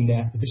fishing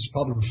net that this is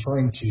probably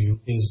referring to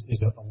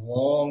is a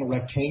long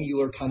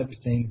rectangular kind of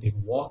a thing.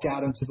 They'd walk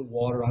out into the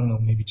water, I don't know,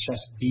 maybe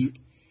chest deep,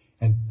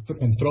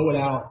 and throw it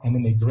out, and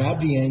then they grab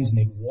the ends and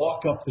they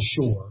walk up the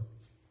shore,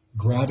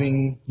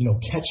 grabbing,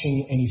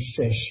 catching any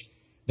fish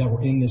that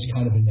were in this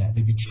kind of a net.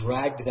 They'd be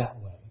dragged that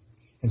way.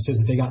 And it says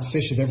that they got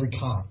fish of every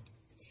kind.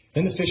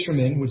 Then the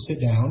fishermen would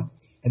sit down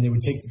and they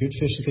would take the good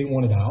fish that they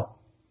wanted out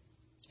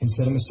and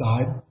set them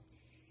aside.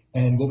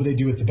 And what would they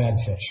do with the bad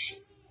fish?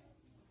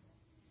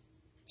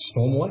 Just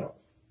throw them away.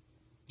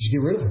 Just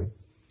get rid of them.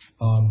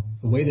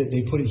 The way that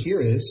they put it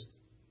here is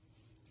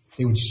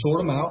they would sort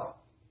them out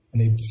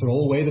and they'd throw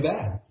away the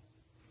bad.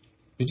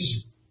 They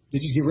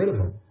just get rid of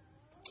them.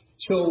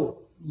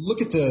 So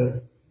look at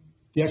the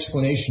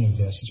explanation of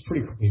this. It's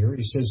pretty clear.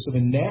 He says, so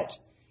the net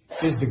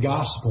is the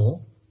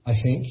gospel, I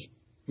think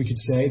we could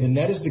say. The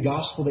net is the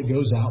gospel that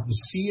goes out. The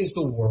sea is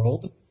the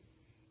world.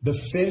 The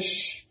fish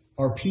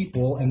are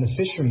people, and the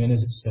fishermen,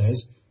 as it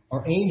says,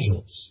 are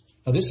angels.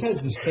 Now, this has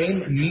the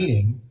same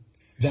meaning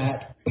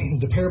that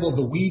the parable of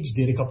the weeds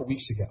did a couple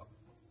weeks ago,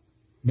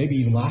 maybe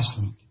even last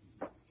week.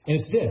 And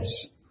it's this.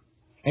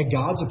 At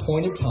God's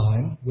appointed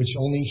time, which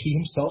only He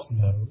Himself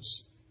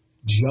knows,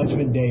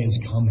 Judgment Day is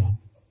coming.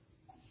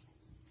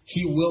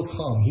 He will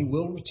come. He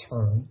will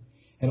return.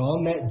 And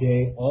on that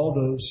day, all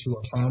those who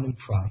are found in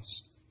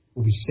Christ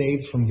will be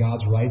saved from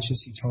God's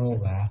righteous eternal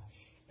wrath.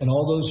 And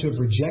all those who have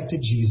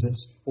rejected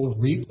Jesus will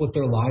reap what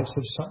their lives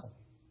have sown.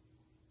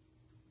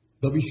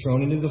 They'll be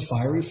thrown into the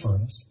fiery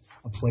furnace,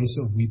 a place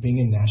of weeping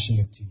and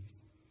gnashing of teeth.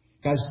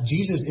 Guys,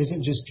 Jesus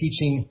isn't just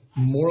teaching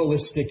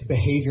moralistic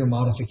behavior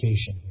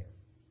modification here.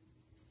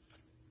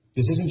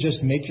 This isn't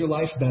just make your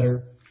life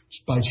better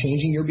by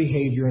changing your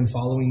behavior and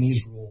following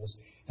these rules,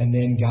 and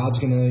then God's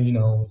going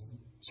to,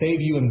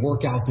 save you and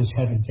work out this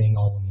heaven thing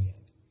all in the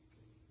end.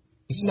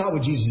 This is not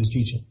what Jesus is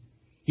teaching.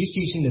 He's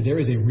teaching that there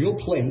is a real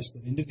place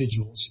that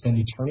individuals spend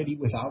eternity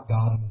without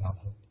God and without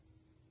hope.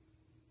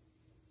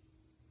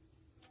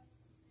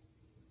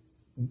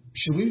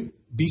 Should we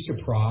be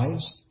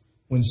surprised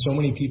when so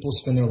many people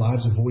spend their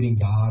lives avoiding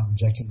God,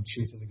 rejecting the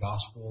truth of the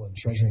gospel, and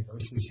treasuring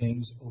earthly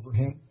things over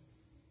Him?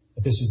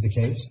 That this is the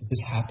case, that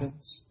this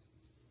happens?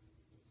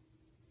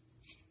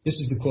 This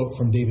is the quote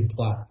from David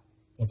Platt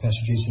that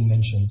Pastor Jason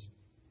mentioned.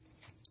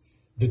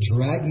 The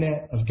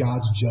dragnet of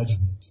God's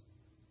judgment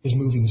is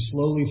moving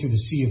slowly through the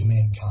sea of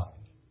mankind.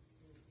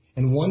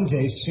 And one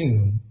day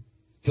soon,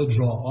 He'll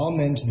draw all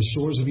men to the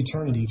shores of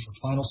eternity for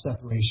final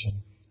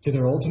separation, to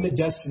their ultimate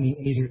destiny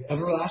in either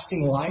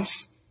everlasting life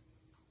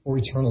or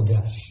eternal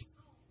death.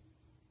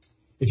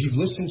 If you've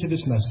listened to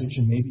this message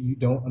and maybe you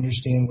don't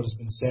understand what has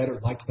been said or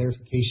like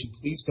clarification,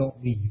 please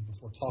don't leave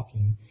before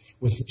talking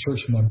with a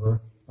church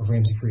member of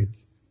Ramsey Creek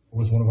or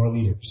with one of our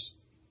leaders.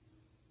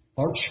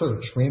 Our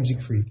church, Ramsey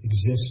Creek,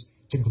 exists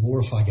to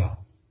glorify God.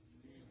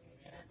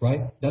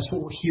 Right? That's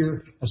what we're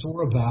here. That's what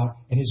we're about.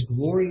 And His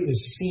glory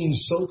is seen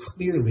so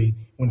clearly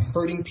when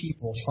hurting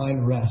people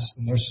find rest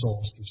in their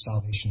souls through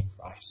salvation in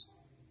Christ.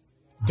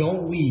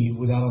 Don't leave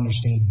without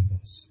understanding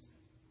this.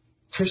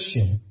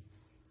 Christian,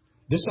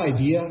 this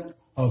idea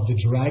of the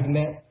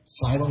dragnet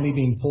silently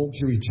being pulled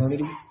through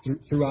eternity,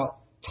 throughout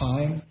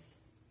time,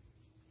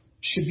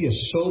 should be a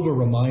sober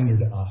reminder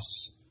to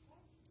us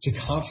to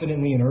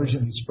confidently and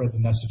urgently spread the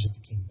message of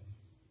the kingdom.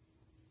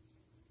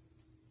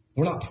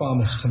 We're not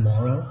promised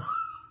tomorrow.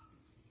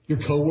 Your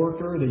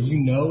coworker that you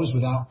know is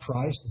without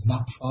Christ is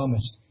not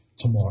promised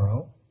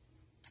tomorrow.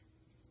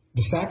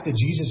 The fact that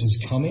Jesus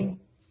is coming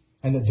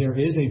and that there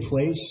is a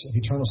place of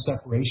eternal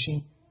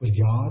separation with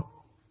God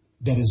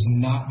that is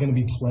not going to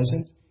be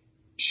pleasant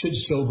should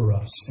sober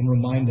us and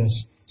remind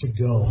us to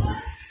go,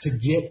 to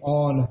get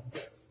on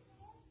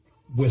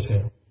with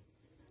it,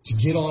 to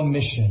get on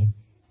mission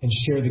and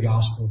share the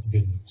gospel of the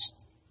good news.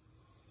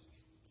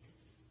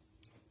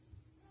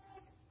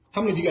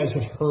 How many of you guys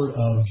have heard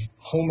of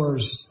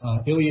Homer's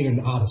Iliad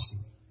and Odyssey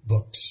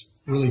books?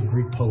 Really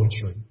Greek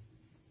poetry.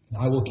 And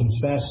I will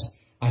confess,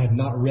 I have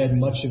not read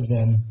much of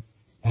them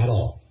at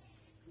all.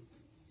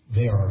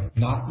 They are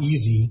not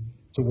easy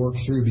to work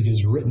through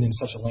because written in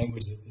such a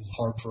language that is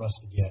hard for us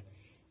to get.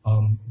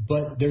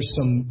 But there's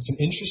an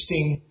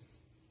interesting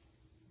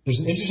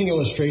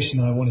illustration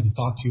that I wanted to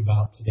talk to you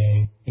about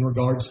today in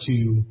regards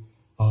to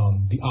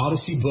the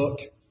Odyssey book,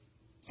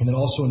 and then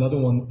also another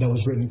one that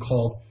was written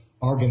called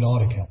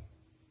Argonautica.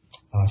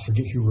 I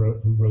forget who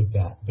wrote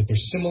that, but they're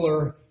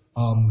similar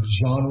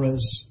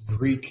genres,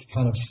 Greek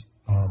kind of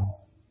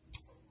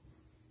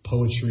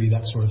poetry,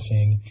 that sort of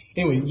thing.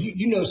 Anyway,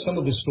 you know some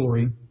of the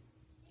story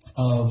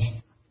of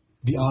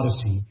the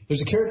Odyssey.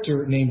 There's a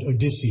character named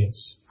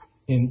Odysseus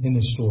in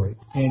this story,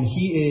 and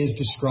he is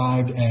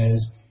described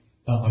as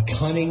a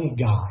cunning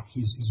guy.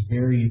 He's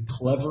very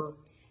clever.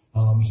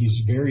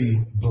 He's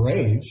very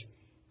brave,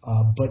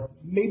 but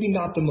maybe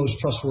not the most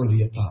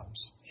trustworthy at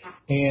times.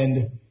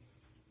 And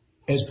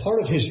as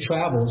part of his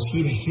travels,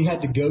 he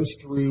had to go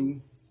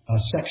through a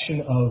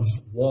section of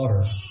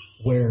water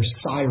where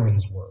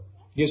sirens were.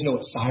 You guys know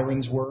what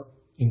sirens were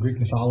in Greek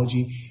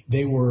mythology?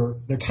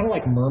 They're kind of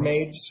like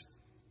mermaids.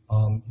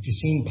 If you've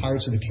seen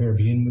Pirates of the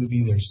Caribbean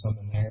movie, there's some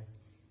in there.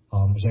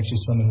 There's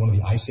actually some in one of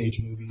the Ice Age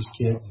movies,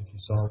 kids, if you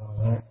saw one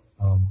of that.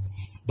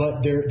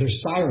 But they're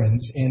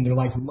sirens, and they're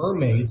like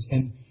mermaids,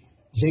 and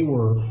they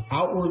were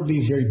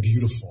outwardly very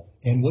beautiful.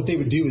 And what they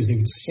would do is they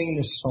would sing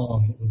this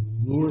song that would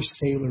lure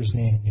sailors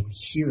in. They would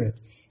hear it,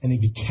 and they'd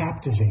be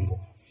captivated.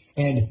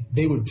 And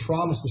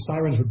the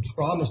sirens would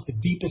promise the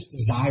deepest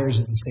desires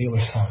of the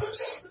sailors'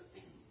 hearts.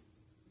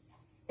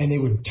 And they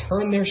would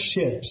turn their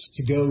ships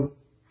to go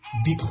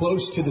be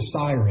close to the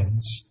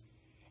sirens,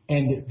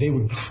 and they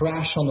would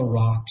crash on the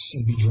rocks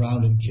and be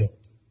drowned and killed.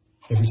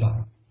 every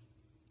time.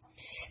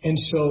 And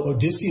so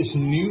Odysseus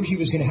knew he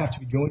was going to have to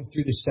be going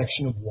through this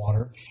section of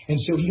water. And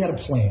so he had a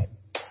plan,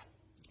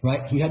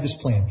 right? He had this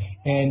plan.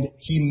 And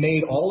he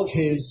made all of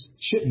his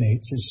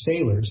shipmates, his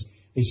sailors,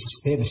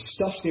 they had to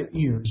stuff their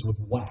ears with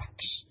wax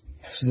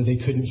so that they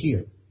couldn't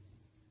hear.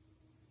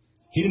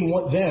 He didn't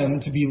want them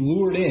to be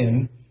lured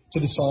in to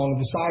the song of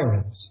the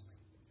sirens.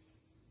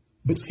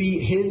 But see,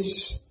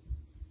 his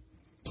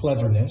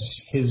cleverness,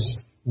 his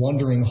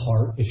wandering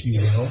heart, if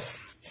you will,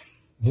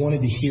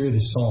 wanted to hear the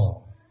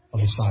song of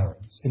the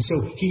sirens. And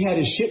so he had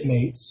his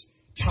shipmates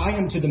tie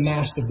him to the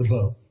mast of the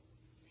boat.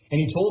 And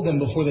he told them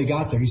before they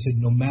got there, he said,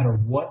 no matter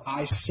what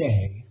I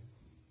say,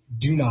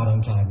 do not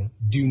untie me.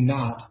 Do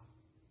not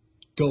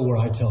go where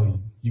I tell you.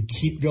 You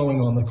keep going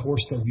on the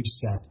course that we've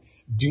set.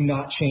 Do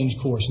not change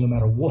course no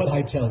matter what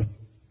I tell you.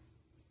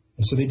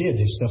 And so they did.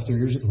 They stuffed their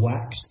ears with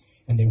wax,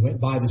 and they went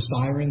by the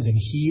sirens, and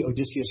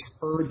Odysseus,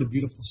 heard the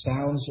beautiful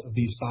sounds of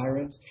these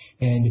sirens,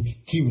 and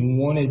he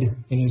wanted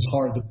in his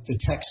heart, the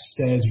text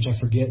says, which I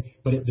forget,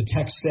 but the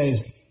text says,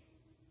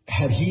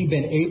 had he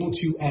been able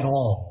to at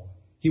all,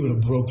 he would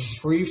have broke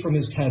free from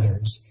his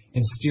tethers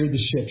and steered the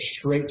ship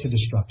straight to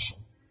destruction.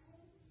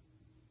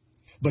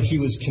 But he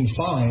was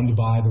confined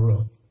by the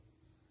rope.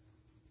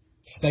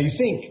 Now you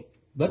think,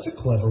 that's a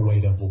clever way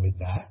to avoid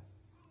that.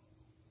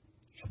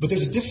 But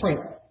there's a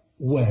different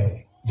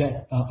way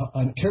that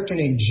a character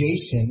named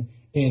Jason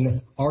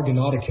in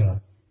Argonautica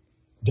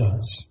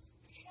does.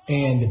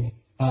 And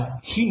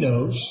he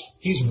knows,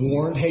 he's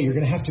warned, hey, you're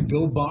going to have to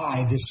go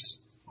by this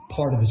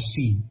part of the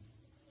sea.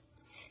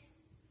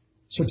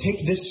 So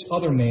take this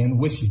other man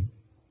with you.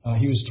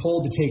 He was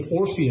told to take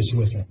Orpheus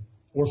with him.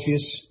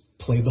 Orpheus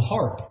played the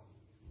harp,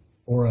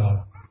 or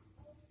a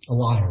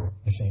lyre,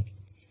 I think.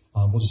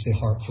 We'll just say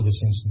harp for this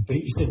instance. But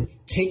he said,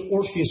 take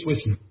Orpheus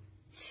with you.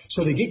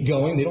 So they get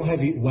going. They don't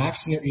have wax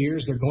in their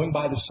ears. They're going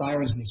by the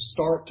sirens, and they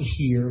start to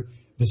hear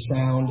the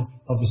sound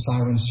of the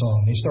siren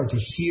song. They start to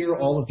hear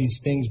all of these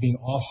things being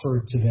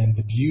offered to them,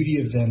 the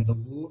beauty of them, the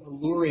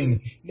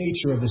alluring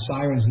nature of the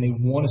sirens, and they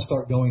want to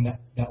start going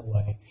that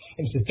way.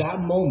 And it's at that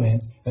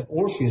moment that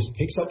Orpheus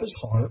picks up his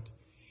harp,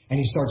 and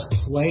he starts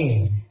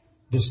playing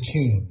this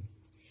tune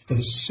that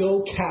is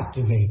so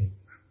captivating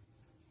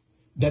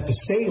that the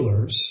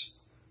sailors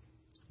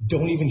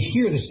don't even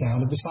hear the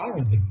sound of the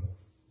sirens anymore.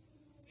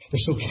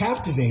 They're so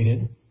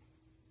captivated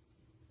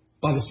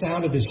by the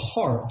sound of his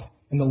harp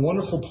and the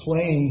wonderful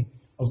playing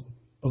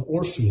of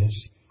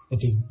Orpheus that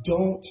they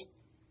don't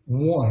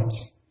want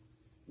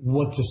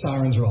what the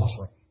sirens are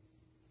offering.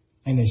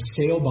 And they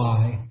sail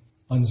by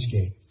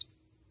unscathed.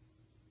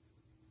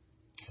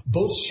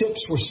 Both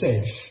ships were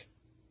safe.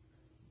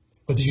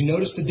 But did you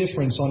notice the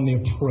difference on the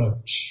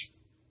approach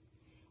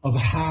of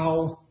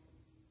how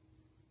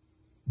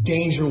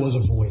danger was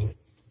avoided?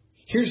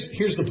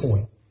 Here's the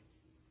point.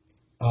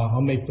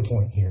 I'll make the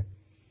point here.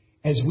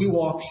 As we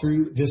walk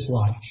through this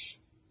life,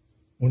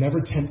 whenever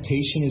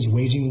temptation is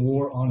waging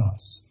war on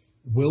us,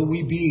 will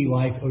we be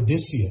like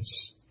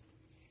Odysseus,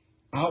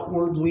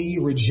 outwardly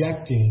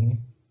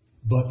rejecting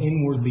but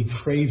inwardly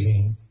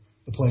craving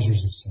the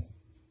pleasures of sin?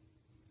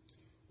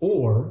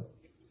 Or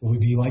will we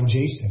be like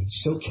Jason,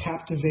 so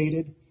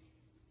captivated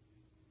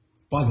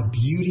by the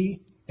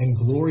beauty and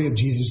glory of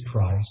Jesus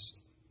Christ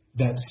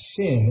that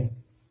sin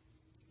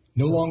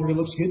no longer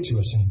looks good to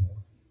us anymore?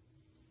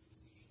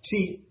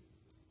 See,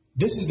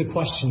 this is the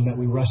question that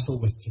we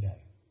wrestle with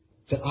today,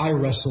 that I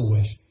wrestle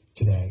with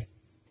today.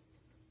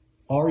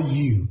 Are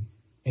we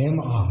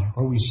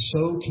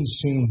so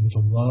consumed with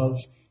the love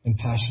and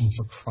passion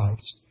for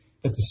Christ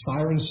that the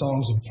siren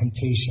songs of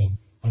temptation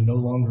are no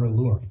longer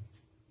alluring?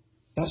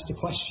 That's the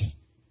question.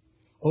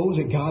 Oh,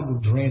 that God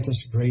would grant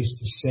us grace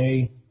to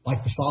say,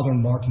 like the Father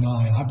in Mark 9,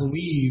 I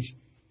believe,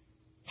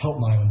 help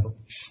my unbelief.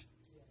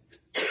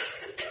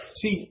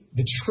 See,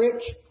 the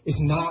trick is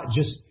not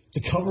just to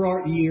cover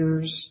our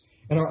ears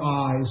and our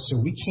eyes so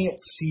we can't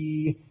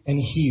see and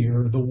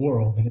hear the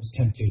world and its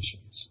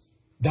temptations.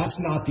 That's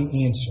not the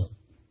answer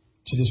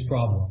to this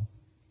problem.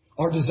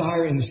 Our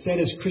desire instead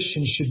as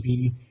Christians should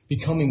be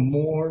becoming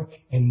more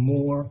and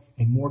more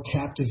and more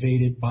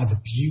captivated by the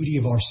beauty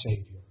of our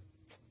Savior.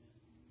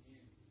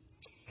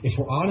 If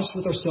we're honest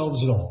with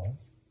ourselves at all,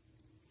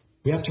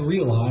 we have to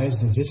realize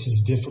that this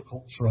is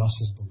difficult for us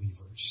as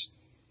believers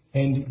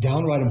and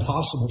downright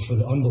impossible for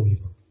the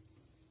unbeliever.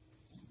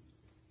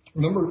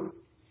 Remember,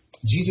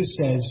 Jesus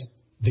says,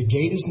 the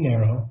gate is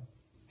narrow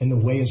and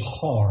the way is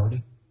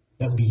hard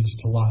that leads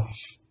to life.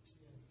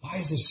 Why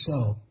is this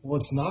so? Well,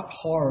 it's not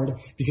hard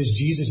because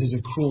Jesus is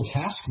a cruel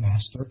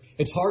taskmaster.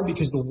 It's hard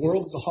because the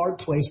world is a hard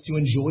place to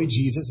enjoy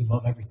Jesus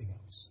above everything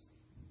else.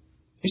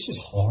 It's just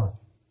hard.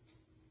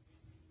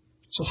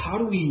 So how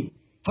do we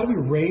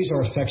raise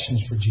our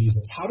affections for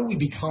Jesus? How do we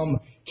become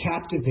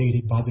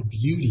captivated by the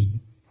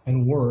beauty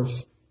and worth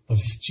of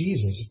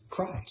Jesus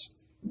Christ?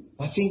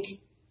 I think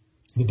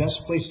the best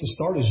place to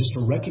start is just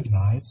to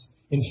recognize,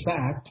 in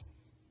fact,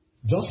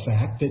 the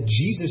fact that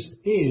Jesus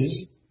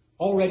is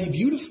already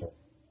beautiful.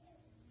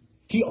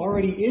 He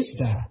already is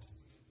that.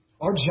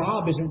 Our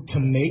job isn't to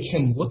make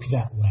him look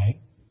that way.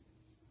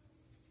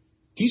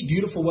 He's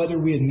beautiful whether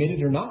we admit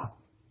it or not.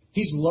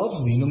 He's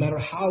lovely no matter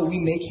how we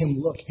make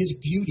him look. His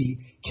beauty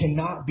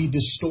cannot be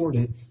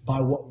distorted by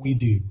what we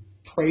do.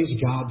 Praise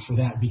God for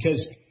that, because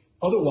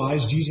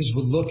otherwise Jesus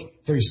would look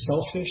very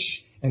selfish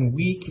and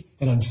weak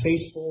and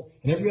unfaithful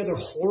and every other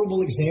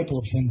horrible example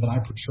of him that I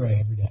portray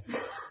every day.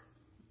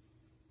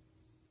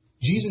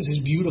 Jesus is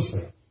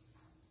beautiful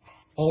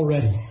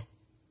already.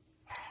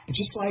 But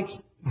just like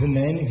the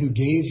men who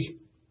gave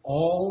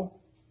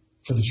all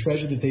for the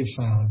treasure that they've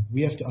found,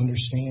 we have to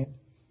understand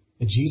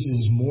that Jesus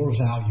is more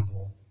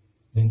valuable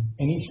than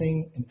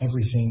anything and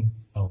everything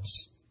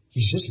else.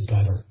 He's just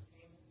better.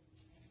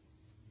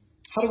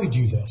 How do we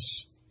do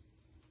this?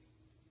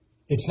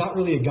 It's not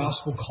really a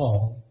gospel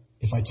call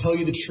if I tell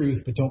you the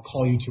truth but don't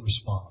call you to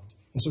respond.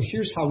 And so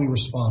here's how we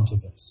respond to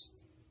this.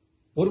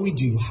 What do we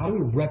do? How do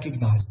we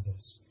recognize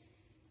this?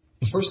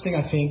 The first thing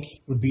I think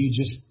would be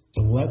just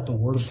to let the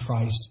word of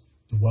Christ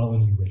dwell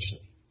in you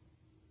richly.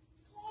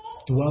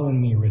 Dwell in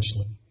me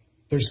richly.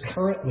 There's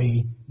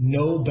currently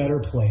no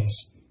better place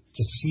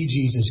to see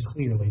Jesus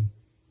clearly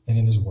than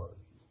in his word.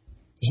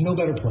 There's no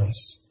better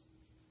place.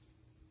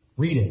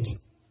 Read it,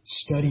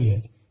 study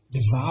it,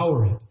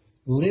 devour it,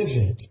 live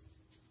it.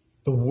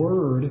 The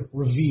word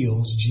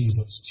reveals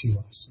Jesus to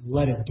us.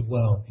 Let it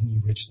dwell in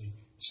you richly.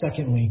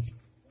 Secondly,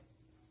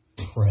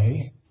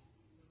 pray.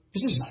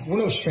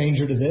 We're no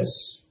stranger to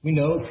this. We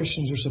know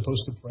Christians are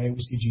supposed to pray. We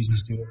see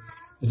Jesus do it.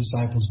 The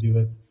disciples do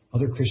it.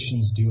 Other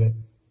Christians do it.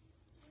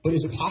 But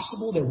is it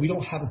possible that we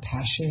don't have a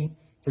passion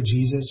for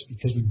Jesus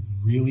because we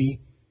really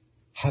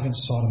haven't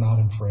sought him out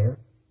in prayer?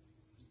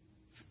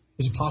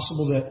 Is it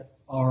possible that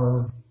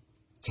our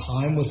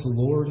time with the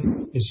Lord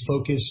is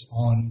focused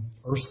on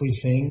earthly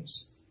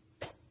things?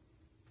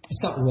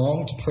 It's not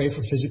wrong to pray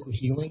for physical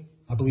healing.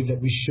 I believe that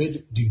we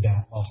should do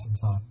that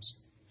oftentimes.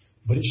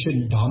 But it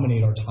shouldn't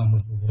dominate our time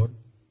with the Lord.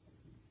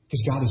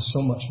 Because God is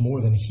so much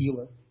more than a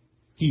healer.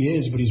 He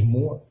is, but he's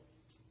more.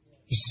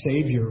 He's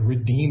Savior,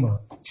 Redeemer,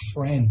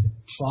 friend,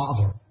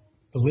 Father.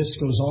 The list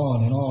goes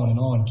on and on and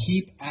on.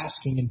 Keep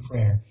asking in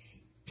prayer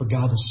for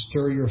God to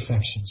stir your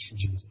affections for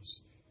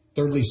Jesus.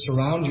 Thirdly,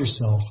 surround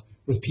yourself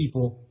with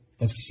people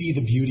that see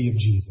the beauty of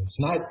Jesus.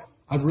 And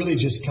I'd really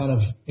just kind of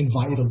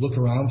invite you to look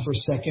around for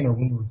a second, or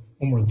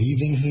when we're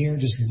leaving here,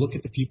 just look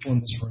at the people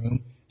in this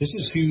room. This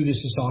is who this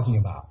is talking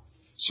about.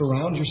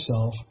 Surround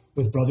yourself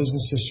with brothers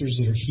and sisters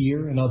that are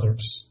here and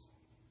others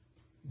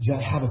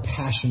that have a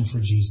passion for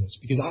Jesus.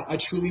 Because I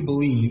truly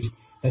believe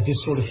that this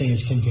sort of thing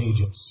is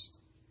contagious.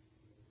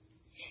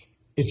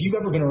 If you've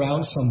ever been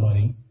around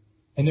somebody,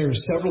 and there are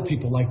several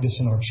people like this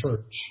in our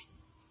church,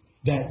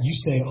 that you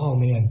say, oh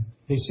man,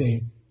 they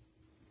say,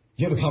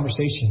 you have a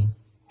conversation,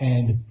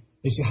 and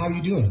they say, how are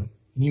you doing?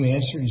 And you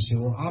answer, and you say,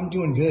 well, I'm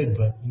doing good,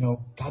 but,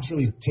 God's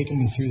really taking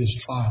me through this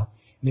trial.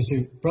 And they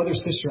say, brother,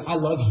 sister, I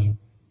love you.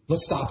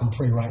 Let's stop and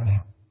pray right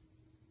now.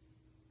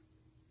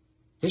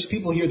 There's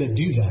people here that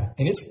do that.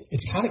 And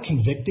it's kind of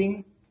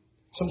convicting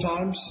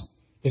sometimes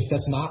if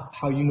that's not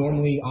how you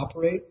normally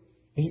operate.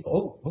 And you,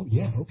 oh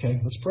yeah,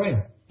 okay, let's pray.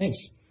 Thanks.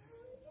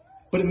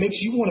 But it makes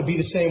you want to be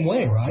the same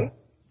way, right?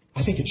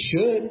 I think it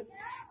should.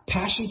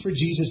 Passion for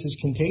Jesus is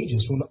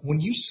contagious.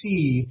 When you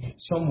see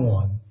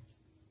someone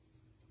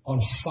on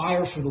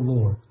fire for the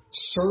Lord,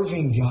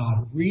 serving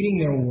God, reading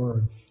their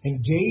word,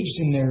 engaged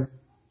in their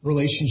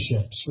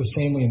relationships with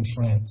family and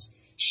friends,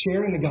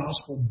 sharing the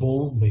gospel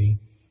boldly,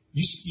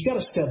 you got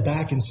to step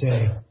back and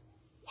say,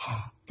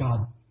 wow,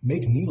 God,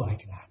 make me like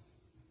that.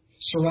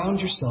 Surround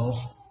yourself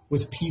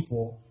with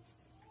people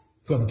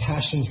who have a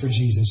passion for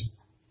Jesus,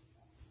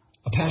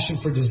 a passion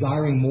for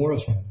desiring more of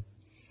him,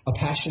 a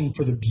passion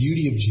for the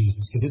beauty of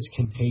Jesus, because it's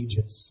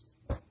contagious.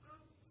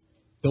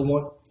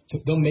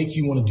 They'll make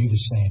you want to do the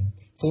same.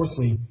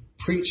 Fourthly,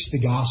 preach the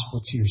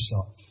gospel to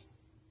yourself.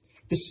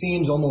 This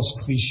seems almost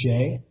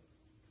cliche,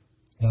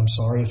 and I'm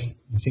sorry if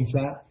you think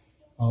that.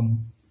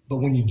 But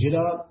when you get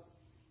up,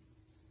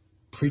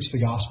 preach the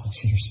gospel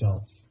to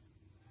yourself.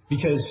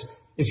 Because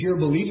if you're a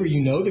believer,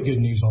 you know the good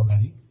news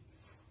already.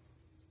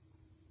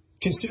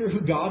 Consider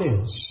who God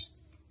is.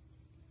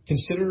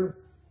 Consider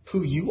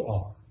who you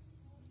are.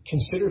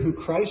 Consider who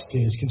Christ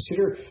is.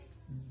 Consider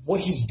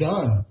what he's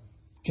done.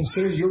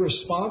 Consider your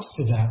response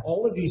to that.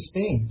 All of these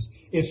things.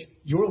 If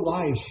your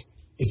life,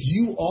 if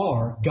you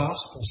are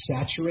gospel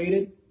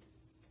saturated,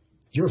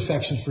 your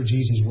affections for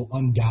Jesus will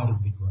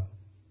undoubtedly grow.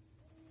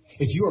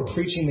 If you are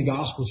preaching the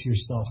gospel to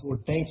yourself,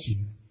 Lord, thank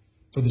you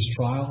for this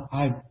trial.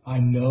 I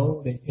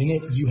know that in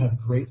it you have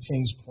great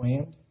things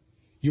planned.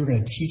 You're going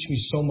to teach me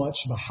so much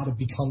about how to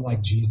become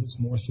like Jesus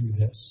more through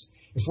this.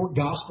 If we're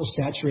gospel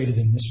saturated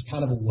in this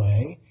kind of a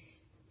way,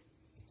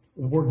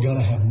 we're going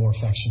to have more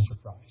affection for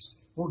Christ.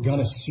 We're going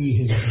to see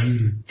his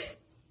beauty.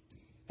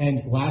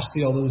 And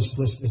lastly, although this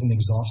list isn't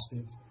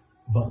exhaustive,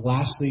 but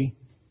lastly,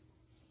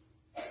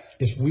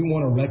 if we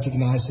want to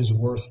recognize his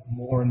worth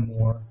more and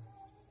more,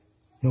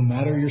 no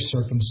matter your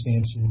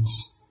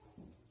circumstances,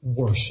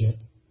 worship.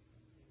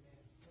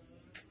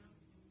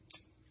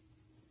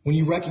 When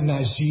you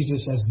recognize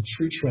Jesus as the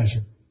true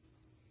treasure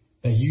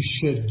that you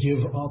should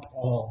give up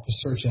all to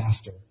search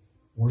after,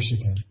 worship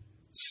him,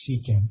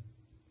 seek him,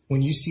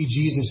 when you see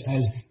Jesus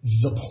as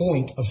the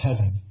point of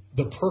heaven,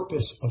 the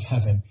purpose of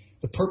heaven.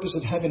 The purpose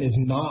of heaven is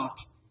not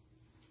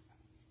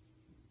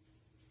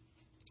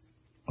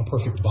a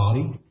perfect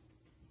body.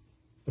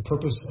 The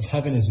purpose of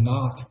heaven is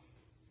not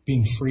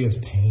being free of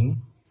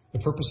pain. The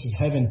purpose of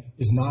heaven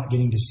is not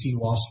getting to see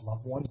lost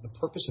loved ones. The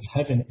purpose of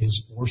heaven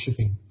is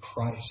worshiping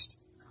Christ.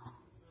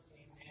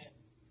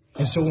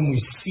 And so when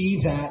we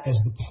see that as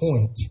the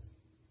point,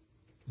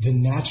 the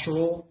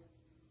natural,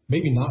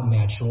 maybe not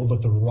natural,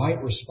 but the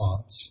right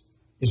response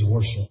is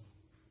worship.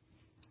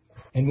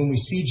 And when we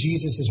see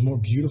Jesus as more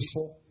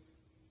beautiful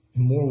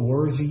and more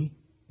worthy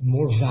and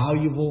more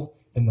valuable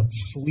than the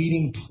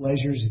fleeting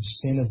pleasures of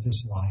sin of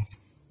this life,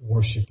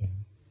 worship Him.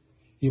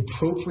 The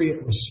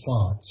appropriate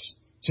response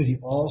to the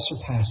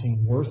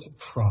all-surpassing worth of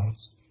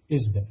Christ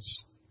is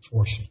this: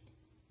 worship.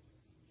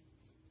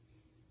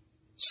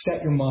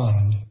 Set your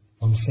mind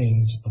on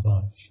things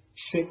above.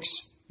 Fix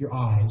your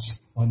eyes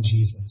on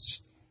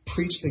Jesus.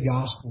 Preach the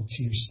gospel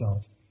to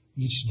yourself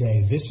each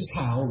day. This is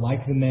how,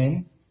 like the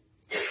men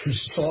who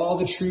saw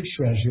the true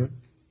treasure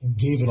and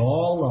gave it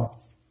all up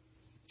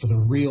for the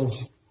real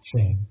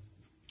thing,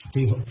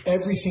 gave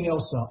everything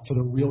else up for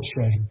the real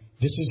treasure,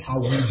 this is how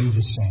we do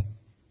the same,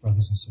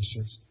 brothers and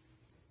sisters.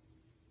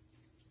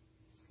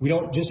 We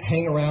don't just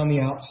hang around the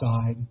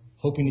outside,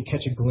 hoping to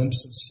catch a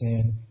glimpse of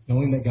sin,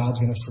 knowing that God's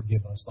going to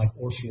forgive us, like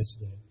Orpheus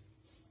did.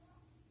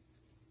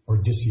 Or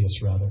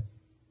Odysseus, rather.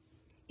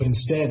 But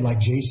instead, like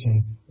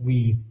Jason,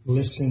 we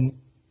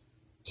listen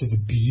to the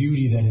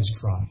beauty that is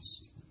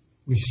Christ.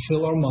 We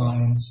fill our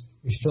minds,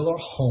 we fill our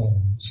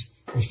homes,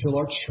 we fill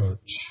our church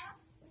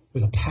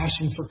with a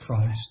passion for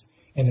Christ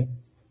and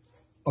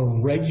a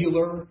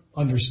regular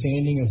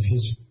understanding of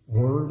His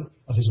Word,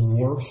 of His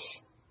worth.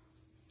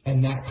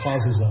 And that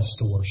causes us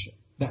to worship.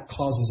 That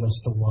causes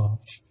us to love.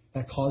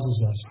 That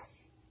causes us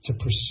to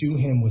pursue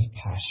Him with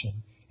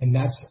passion. And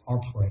that's our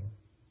prayer.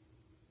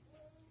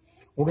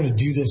 We're going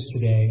to do this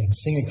today and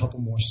sing a couple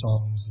more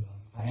songs.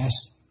 I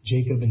asked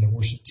Jacob and the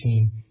worship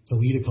team to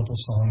lead a couple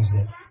songs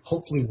that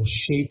hopefully will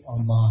shape our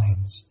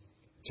minds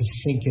to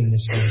think in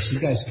this way. So you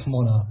guys come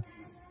on up.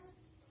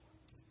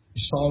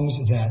 Songs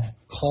that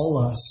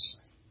call us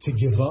to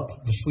give up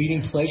the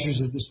fleeting pleasures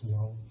of this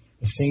world,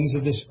 the things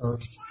of this earth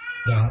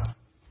that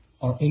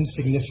are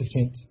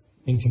insignificant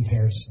in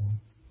comparison.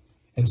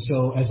 And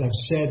so, as I've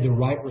said, the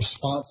right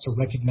response to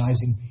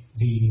recognizing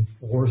the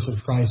worth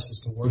of Christ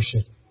is to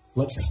worship.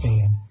 Let's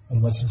stand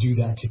and let's do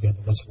that together.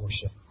 Let's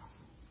worship.